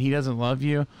Christmas and he doesn't love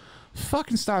you,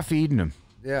 fucking stop feeding him.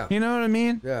 Yeah. You know what I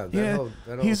mean? Yeah.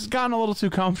 He's gotten a little too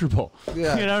comfortable.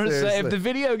 Yeah. You know what I'm saying? Seriously. If the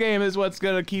video game is what's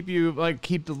going to keep you,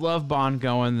 keep the love bond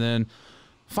going, then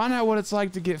find out what it's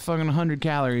like to get fucking 100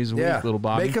 calories a week, little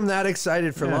Bobby. Make him that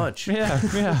excited for lunch.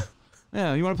 Yeah.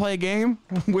 Yeah, you want to play a game?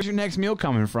 Where's your next meal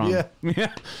coming from?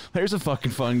 Yeah. There's a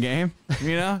fucking fun game.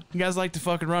 You know, you guys like to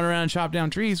fucking run around and chop down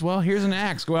trees. Well, here's an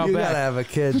axe. Go out You back. gotta have a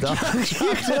kid, dog.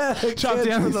 Chop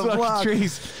down these fucking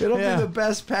trees. It'll be the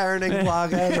best parenting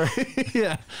vlog ever.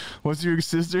 Yeah. What's your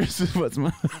sister's? What's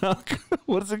my?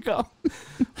 What is it called?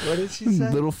 What did she say?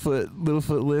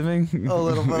 Littlefoot living. Oh,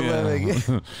 Littlefoot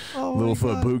living. Oh,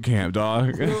 Littlefoot boot camp,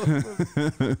 dog.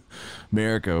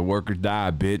 America, work or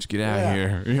die, bitch. Get out of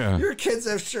here. Yeah. Your kids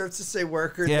have shirts that say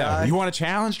 "work or die." You want a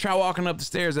challenge? Try walking up the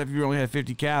stairs after you only had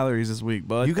 50 calories this week,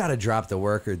 bud. You got to drop the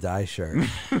 "work or die" shirt.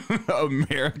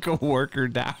 America, work or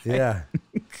die. Yeah.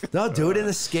 No, do it in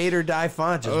the skate or die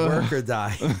font. Just work or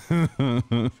die.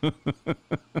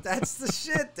 That's the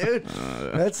shit, dude.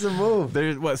 That's the move.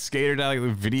 There's what, skate or die, like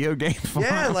the video game font?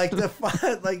 Yeah, like the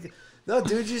font, like. No,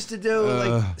 dudes used to do,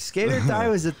 like, skate or die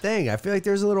was a thing. I feel like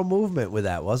there was a little movement with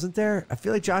that, wasn't there? I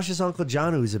feel like Josh's Uncle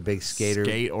John, who's a big skater.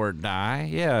 Skate or die?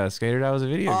 Yeah, skate or die was a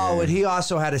video game. Oh, and he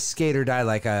also had a skate or die,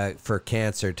 like a for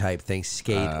cancer type thing,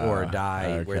 skate or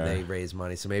die, where they raise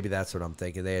money. So maybe that's what I'm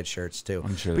thinking. They had shirts too.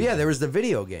 I'm sure. But yeah, there was the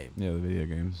video game. Yeah, the video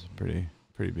game's pretty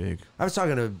big. I was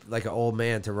talking to like an old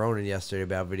man to Ronan yesterday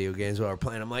about video games while we were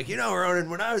playing. I'm like, you know, Ronan,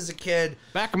 when I was a kid,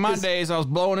 back in my days, I was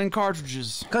blowing in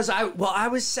cartridges. Because I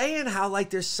was saying how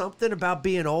like there's something about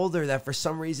being older that for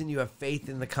some reason you have faith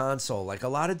in the console. Like a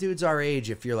lot of dudes our age,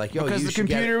 if you're like, yo, because you the should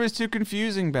computer was too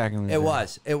confusing back in the day. It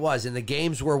was, and the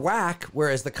games were whack.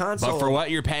 Whereas the console, but for what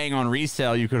you're paying on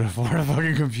resale, you could afford a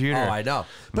fucking computer. Oh, I know,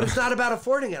 but it's not about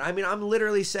affording it. I mean, I'm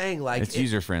literally saying like it's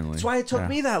user friendly. That's why it took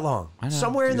me that long.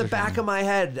 Somewhere in the back of my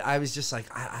head, I was just like,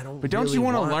 I don't. But don't really you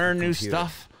want to want learn new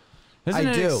stuff? Isn't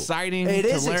it exciting It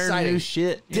is to learn exciting. new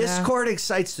shit? Discord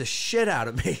excites the shit out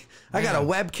of me. I got a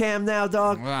webcam now,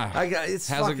 dog. How's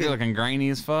it looking grainy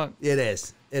as fuck? It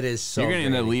is. It is so. You're gonna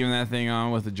end up leaving that thing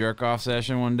on with the jerk off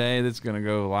session one day. That's gonna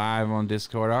go live on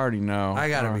Discord. I already know. I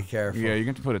gotta be careful. Yeah, you're gonna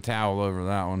have to put a towel over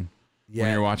that one. Yeah.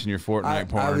 When you're watching your Fortnite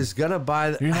porn. I was gonna buy.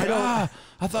 Like, I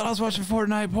thought I was watching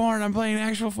Fortnite porn. I'm playing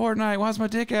actual Fortnite. Why's my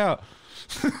dick out?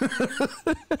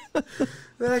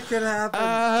 That could happen.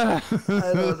 I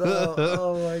don't know.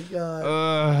 Oh my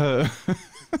god.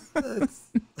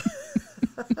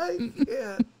 I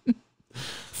can't.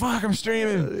 Fuck, I'm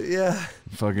streaming. Yeah.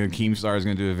 Fucking Keemstar's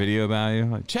gonna do a video about you.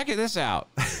 Like, check this out.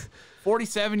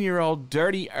 47-year-old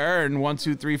Dirty Earn 1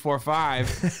 2 3 4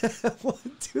 5 1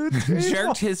 2 3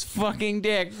 jerked his fucking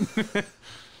dick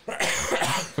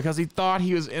because he thought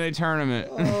he was in a tournament.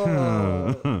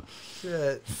 Oh,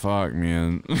 shit. Fuck,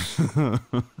 man. I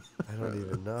don't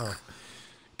even know.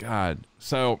 God.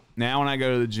 So now when I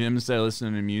go to the gym, instead of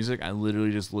listening to music, I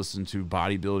literally just listen to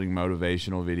bodybuilding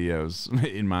motivational videos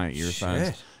in my earphones.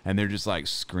 Shit. And they're just like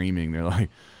screaming. They're like,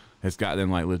 it's got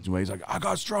them like lifting weights. Like, I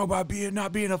got strong by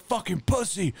not being a fucking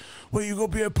pussy. Well, you go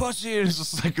be a pussy. And it's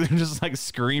just like, they're just like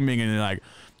screaming and like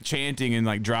chanting and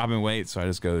like dropping weights. So I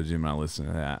just go to the gym and I listen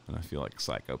to that. And I feel like a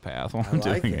psychopath while I'm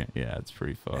doing it. Yeah, it's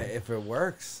pretty fun. If it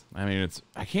works. I mean,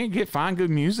 I can't find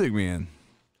good music, man.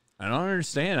 I don't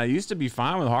understand. I used to be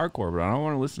fine with hardcore, but I don't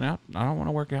want to listen out. I don't want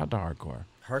to work out to hardcore.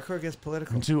 Hardcore gets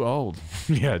political. I'm too old.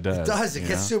 Yeah, it does. It does. It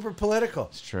gets super political.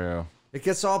 It's true. It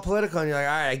gets all political, and you're like,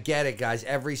 all right, I get it, guys.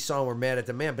 Every song we're mad at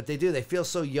the man, but they do. They feel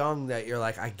so young that you're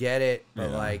like, I get it,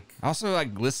 but like. Also,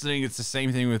 like listening, it's the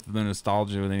same thing with the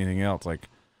nostalgia with anything else. Like,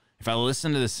 if I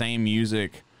listen to the same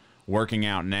music working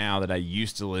out now that I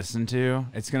used to listen to,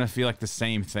 it's gonna feel like the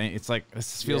same thing. It's like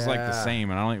this feels like the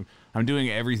same, and I'm doing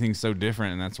everything so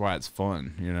different, and that's why it's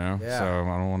fun, you know. Yeah. So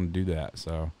I don't want to do that.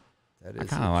 So I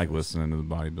kind of like listening to the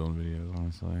bodybuilding videos,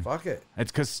 honestly. Fuck it.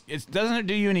 It's because it doesn't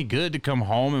do you any good to come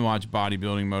home and watch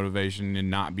bodybuilding motivation and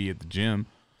not be at the gym.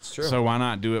 It's true. So why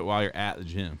not do it while you're at the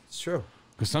gym? It's true.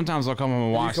 Because sometimes I'll come home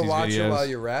and watch these videos. You can watch it while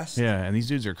you rest. Yeah, and these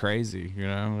dudes are crazy, you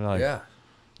know. They're like,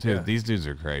 Dude, these dudes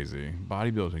are crazy.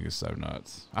 Bodybuilding is so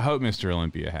nuts. I hope Mr.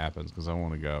 Olympia happens because I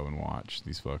want to go and watch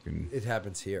these fucking. It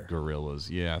happens here. Gorillas.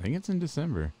 Yeah, I think it's in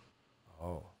December.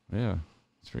 Oh. Yeah,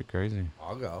 it's pretty crazy.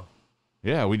 I'll go.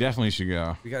 Yeah, we definitely should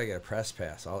go. We gotta get a press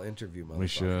pass. I'll interview motherfuckers. We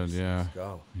should. Yeah. Let's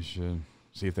go. We should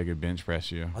see if they could bench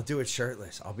press you. I'll do it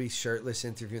shirtless. I'll be shirtless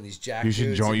interviewing these jack You should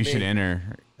dudes join. and You me. should enter.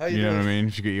 How You you know doing? what I mean?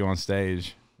 We should get you on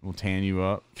stage. We'll tan you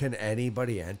up. Can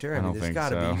anybody enter? I don't there's think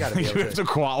gotta so. be. You gotta be You able have to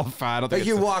qualify. I don't Like think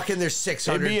you it's walk in, there's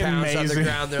 600 It'd be pounds on the amazing.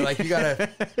 ground. They're like, you gotta.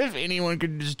 if anyone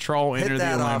could just troll Hit enter the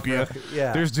that off, Olympia.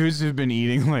 yeah. There's dudes who've been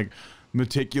eating like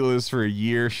meticulous for a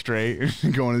year straight,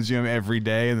 going to the gym every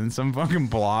day, and then some fucking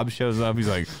blob shows up. He's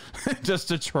like,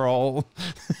 just a troll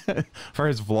for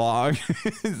his vlog.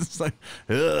 It's like,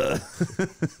 ugh.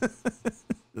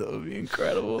 That would be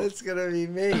incredible. It's gonna be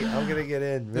me. I'm gonna get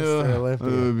in, Mr. Olympia.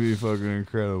 That would be fucking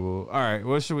incredible. All right,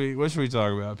 what should we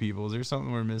talk about, people? Is there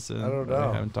something we're missing? I don't that know.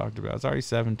 We haven't talked about. It's already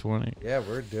 7:20. Yeah,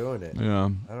 we're doing it. Yeah.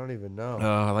 I don't even know.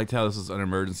 I liked how this was an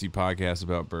emergency podcast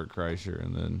about Bert Kreischer,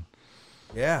 and then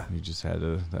Yeah. you just had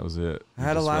to. That was it. I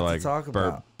had a You just lot were to like, talk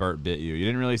about. Bert bit you. You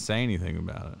didn't really say anything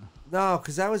about it. No,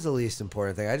 because that was the least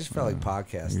important thing. I just felt like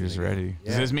podcasting. You're just again. ready.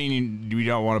 Does Yeah. this mean you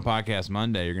don't want to podcast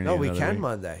Monday? You're gonna. No, need we another can week?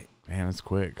 Monday. Man, that's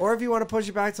quick. Or if you want to push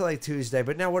it back to like Tuesday,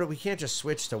 but now we can't just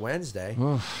switch to Wednesday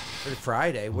or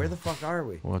Friday. Where the fuck are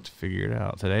we? We'll have to figure it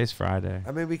out. Today's Friday.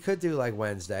 I mean, we could do like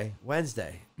Wednesday. If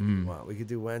you want. We could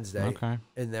do Wednesday. Okay.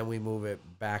 And then we move it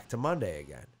back to Monday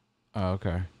again. Oh,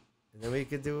 okay. And then we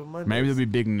could do it Monday. Maybe there'll be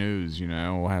big news, you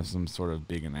know. We'll have some sort of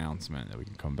big announcement that we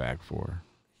can come back for.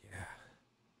 Yeah.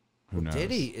 Who knows?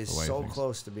 Diddy is the way so things-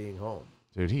 close to being home.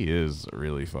 Dude, he is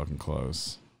really fucking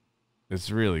close. It's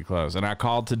really close. And I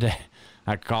called today.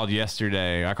 I called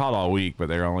yesterday. I called all week, but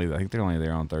I think they're only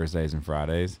there on Thursdays and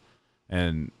Fridays.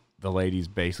 And the lady's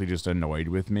basically just annoyed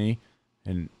with me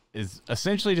and is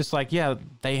essentially just like, yeah,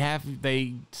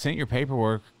 they sent your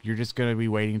paperwork. You're just going to be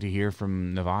waiting to hear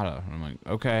from Nevada. And I'm like,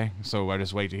 okay. So I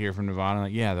just wait to hear from Nevada. I'm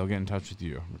like, yeah, they'll get in touch with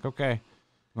you. I'm like, okay.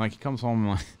 I'm like, he comes home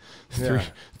in like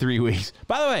 3 weeks.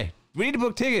 By the way, we need to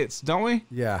book tickets, don't we?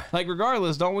 Yeah. Like,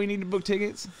 regardless, don't we need to book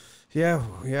tickets? Yeah,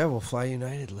 we'll fly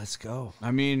United. Let's go.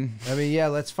 I mean, yeah,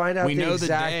 let's find out we the know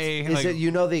exact. the day. Is like, it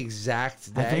you know the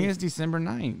exact day? I think it's December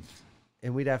 9th.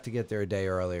 And we'd have to get there a day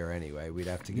earlier anyway. We'd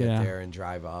have to get there and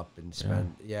drive up and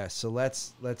spend. Yeah, so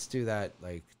let's do that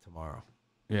like tomorrow.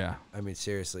 Yeah. I mean,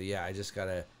 seriously, yeah. I just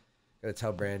gotta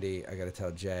tell Brandy. I gotta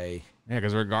tell Jay. Yeah,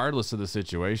 because regardless of the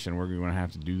situation, we're going to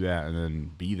have to do that and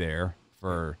then be there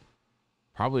for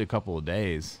probably a couple of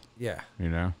days. Yeah. You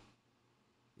know.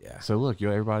 Yeah. So look,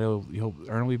 everybody will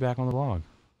Ern will be back on the blog.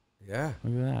 Yeah.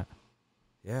 Look at that.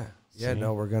 Yeah. Yeah. See?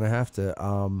 No, we're gonna have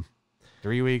to.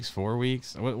 3 weeks, 4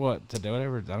 weeks, what today?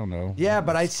 Whatever. I don't know. Yeah,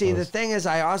 but I see. The Close. thing is,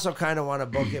 I also kind of want to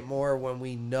book it more when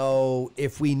we know.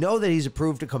 If we know that he's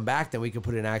approved to come back, then we can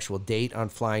put an actual date on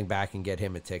flying back and get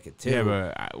him a ticket too. Yeah,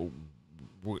 but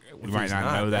we might he's not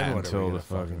not, know then that what are we until gonna the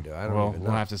fucking. fucking do? I don't well, even we'll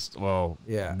know. have to. Well,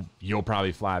 Yeah. You'll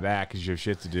probably fly back because you have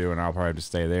shit to do, and I'll probably have to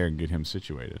stay there and get him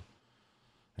situated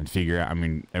and figure out. I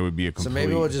mean, it would be a complete. So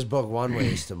maybe we'll just book one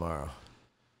ways tomorrow.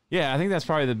 Yeah, I think that's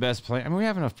probably the best plan. I mean, we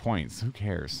have enough points. Who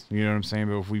cares? You know what I'm saying?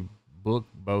 But if we book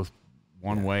both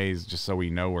one ways just so we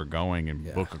know we're going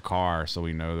and book a car so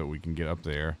we know that we can get up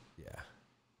there. Yeah.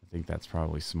 I think that's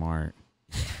probably smart.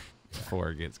 Before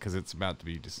it gets, because it's about to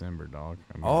be December, dog.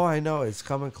 I mean, Oh, I know. It's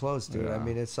coming close, dude. I Yeah.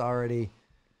 mean, it's already.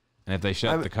 and if they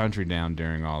shut the country down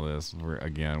during all this, we're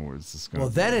just going. Well,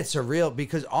 then it's a real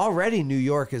because already New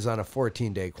York is on a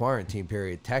 14-day quarantine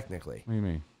period. Technically, What do you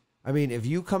mean? I mean, if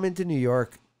you come into New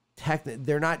York,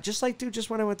 they're not just like, dude.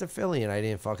 Just when I went to Philly and I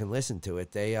didn't fucking listen to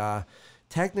it, they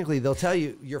technically they'll tell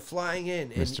you you're flying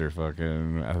in. And, Mr.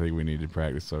 Fucking, I think we need to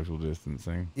practice social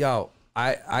distancing. Yo,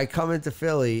 I come into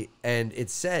Philly and it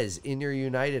says in your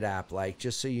United app, like,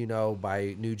 just so you know,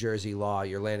 by New Jersey law,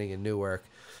 you're landing in Newark,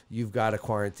 you've got to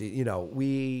quarantine. You know,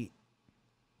 we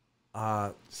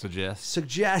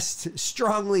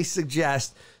strongly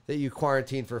suggest that you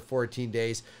quarantine for 14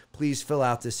 days. Please fill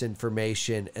out this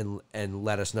information and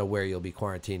let us know where you'll be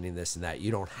quarantining, this and that.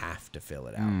 You don't have to fill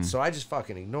it out. So I just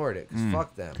fucking ignored it because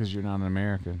fuck them. Because you're not an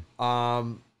American.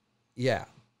 Yeah,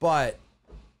 but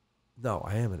no,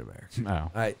 I am an American.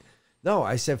 Oh.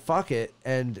 I said fuck it,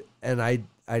 and I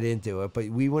didn't do it, but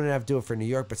we wouldn't have to do it for New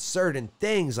York. But certain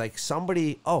things, like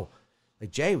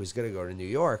like Jay was gonna go to New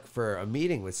York for a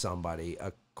meeting with somebody,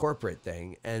 a corporate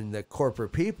thing, and the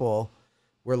corporate people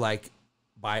were like,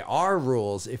 by our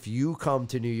rules, if you come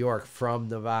to New York from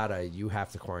Nevada, you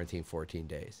have to quarantine 14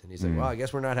 days. And he's like, well, I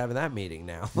guess we're not having that meeting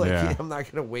now. Like, I'm not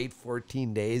going to wait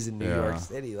 14 days in New York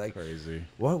City. Like, crazy.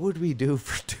 What would we do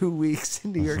for 2 weeks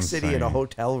in New York City in a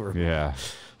hotel room? Yeah.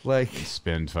 Like,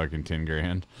 spend fucking 10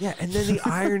 grand. Yeah, and then the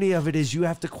irony of it is you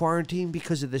have to quarantine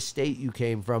because of the state you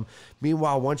came from.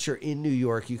 Meanwhile, once you're in New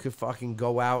York, you could fucking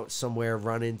go out somewhere,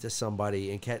 run into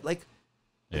somebody, and catch. Like,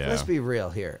 let's be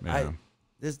real here. Yeah.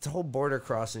 This whole border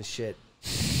crossing shit,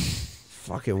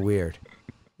 fucking weird.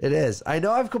 It is. I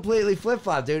know I've completely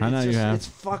flip-flopped, dude. It's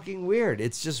fucking weird.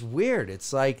 It's just weird.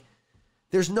 It's like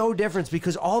there's no difference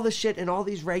because all the shit and all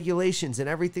these regulations and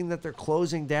everything that they're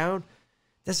closing down.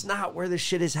 That's not where this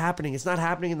shit is happening. It's not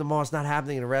happening in the mall. It's not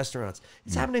happening in the restaurants.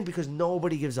 It's happening because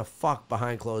nobody gives a fuck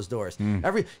behind closed doors.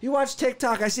 You watch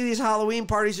TikTok, I see these Halloween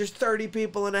parties. There's 30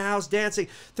 people in a house dancing.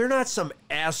 They're not some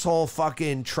asshole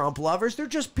fucking Trump lovers. They're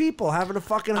just people having a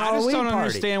fucking Halloween party. I just don't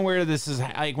understand where this is,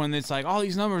 like, when it's like, all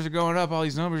these numbers are going up, all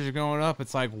these numbers are going up.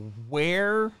 It's like,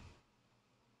 why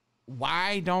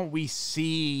don't we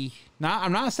see?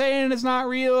 I'm not saying it's not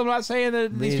real. I'm not saying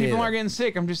that these people aren't getting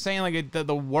sick. I'm just saying, like,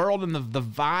 the world and the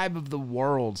vibe of the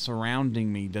world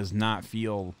surrounding me does not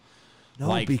feel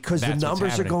like because the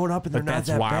numbers are going up and they're not that bad.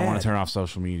 That's why I want to turn off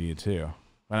social media too.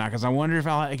 Because I wonder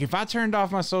if I turned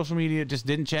off my social media, just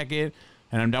didn't check it,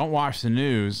 and I don't watch the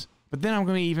news, but then I'm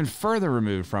going to be even further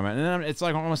removed from it, and then it's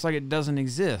like almost like it doesn't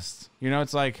exist. You know,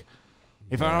 it's like.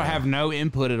 If I don't have no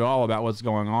input at all about what's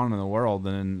going on in the world,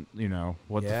 then, you know,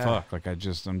 what the fuck? Like, I'm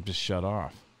just shut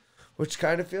off. Which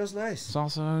kind of feels nice. It's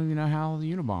also, you know, how the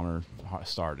Unabomber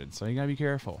started. So you got to be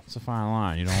careful. It's a fine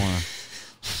line. You don't want to.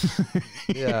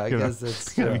 Yeah, I guess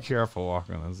it's. Gotta be careful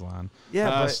walking on this line. Yeah,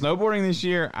 but snowboarding this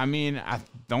year, I mean, I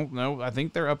don't know. I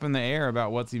think they're up in the air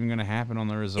about what's even going to happen on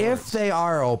the resorts. If they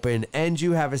are open and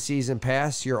you have a season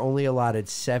pass, you're only allotted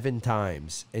 7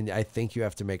 times, and I think you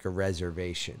have to make a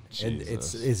reservation.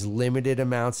 Jesus. And it's limited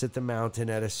amounts at the mountain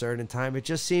at a certain time. It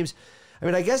just seems. I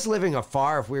mean, I guess living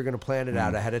afar, if we were going to plan it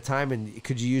out ahead of time, and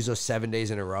could you use those 7 days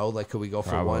in a row? Like, could we go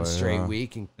for one straight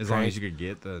week? And as long as you could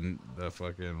get the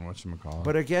fucking whatchamacallit.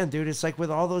 But again, dude, it's like with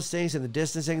all those things and the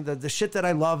distancing, the shit that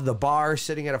I love, the bar,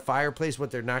 sitting at a fireplace, what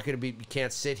they're not going to be, you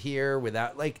can't sit here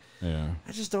without, like,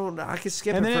 I just don't, I could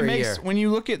skip it for a year. When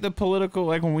you look at the political,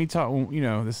 like when we talk, you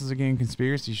know, this is again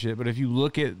conspiracy shit, but if you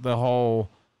look at the whole,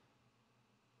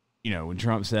 you know, when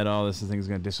Trump said, "Oh, this thing's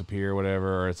going to disappear," or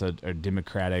whatever, or it's a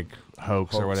democratic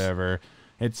hoax or whatever,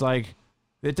 it's like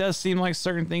it does seem like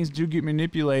certain things do get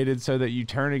manipulated so that you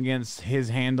turn against his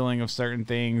handling of certain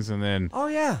things, and then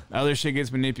other shit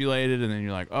gets manipulated, and then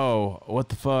you're like, "Oh, what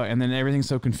the fuck?" And then everything's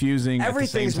so confusing.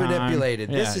 Everything's manipulated.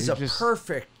 This is a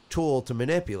perfect tool to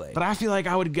manipulate. But I feel like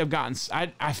I would have gotten.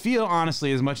 I feel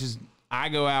honestly, as much as I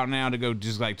go out now to go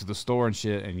just like to the store and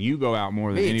shit, and you go out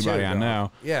more than anybody I know.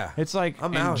 Yeah. It's like,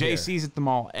 I'm out JC's at the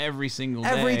mall every single day.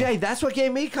 Every day. That's what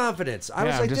gave me confidence. I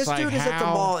was like, this dude is at the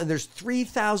mall, and there's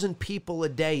 3,000 people a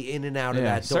day in and out of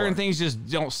that door. Certain things just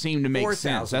don't seem to make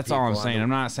sense. That's all I'm saying. I'm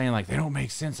not saying like they don't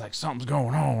make sense, like something's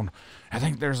going on. I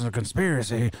think there's a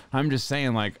conspiracy. I'm just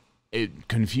saying like it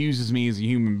confuses me as a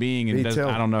human being, and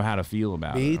I don't know how to feel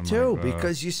about it. Me too,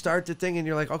 because you start to think, and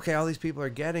you're like, okay, all these people are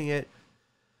getting it.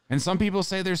 And some people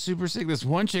say they're super sick. This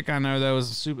one chick I know that was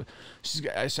super.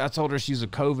 I told her she's a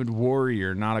COVID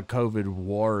warrior, not a COVID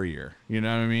warrior. You know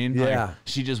what I mean? Yeah. Like,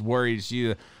 she just worried.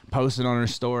 She posted on her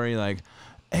story like,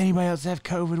 "Anybody else have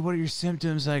COVID? What are your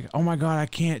symptoms?" Like, "Oh my God, I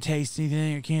can't taste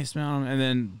anything. I can't smell them."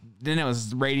 And then it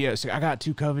was radio. So I got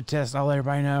 2 COVID tests. I'll let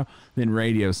everybody know. Then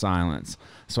radio silence.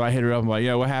 So I hit her up. I'm like,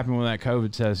 "Yo, what happened with that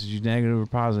COVID test? Is you negative or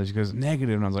positive?" She goes,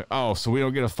 "Negative." And I was like, "Oh, so we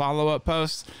don't get a follow-up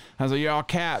post?" I was like, "Y'all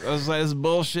cap." I was like, "This is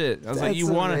bullshit." I was like, "You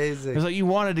wanted." I was like, "You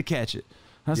wanted to catch it."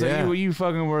 I was like, you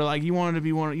fucking were like, you wanted to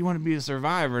be one. You want to be a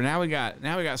survivor. Now we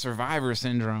got survivor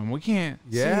syndrome. We can't.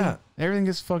 Yeah. See, everything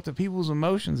gets fucked up. People's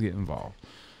emotions get involved.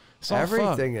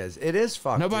 Everything is. It is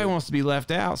fucked. Nobody wants to be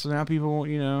left out. So now people,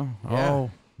 you know,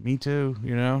 oh, me too.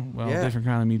 You know, well, different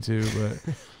kind of me too,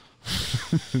 but.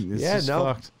 It's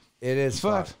fucked. It is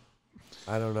fucked.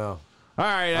 I don't know. All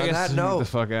right, I guess get the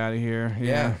fuck out of here.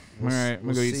 Yeah. All right, I'm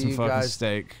gonna go eat some fucking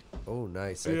steak. Oh,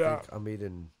 nice. I think I'm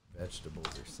eating vegetables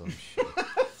or some shit.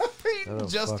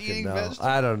 Just eating vegetables.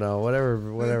 I don't know.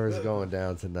 Whatever's going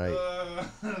down tonight.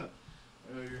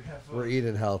 We're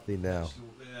eating healthy now.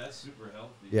 Yeah, that's super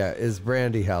healthy. Yeah, is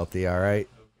Brandy healthy? All right.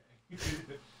 Okay.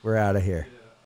 We're out of here.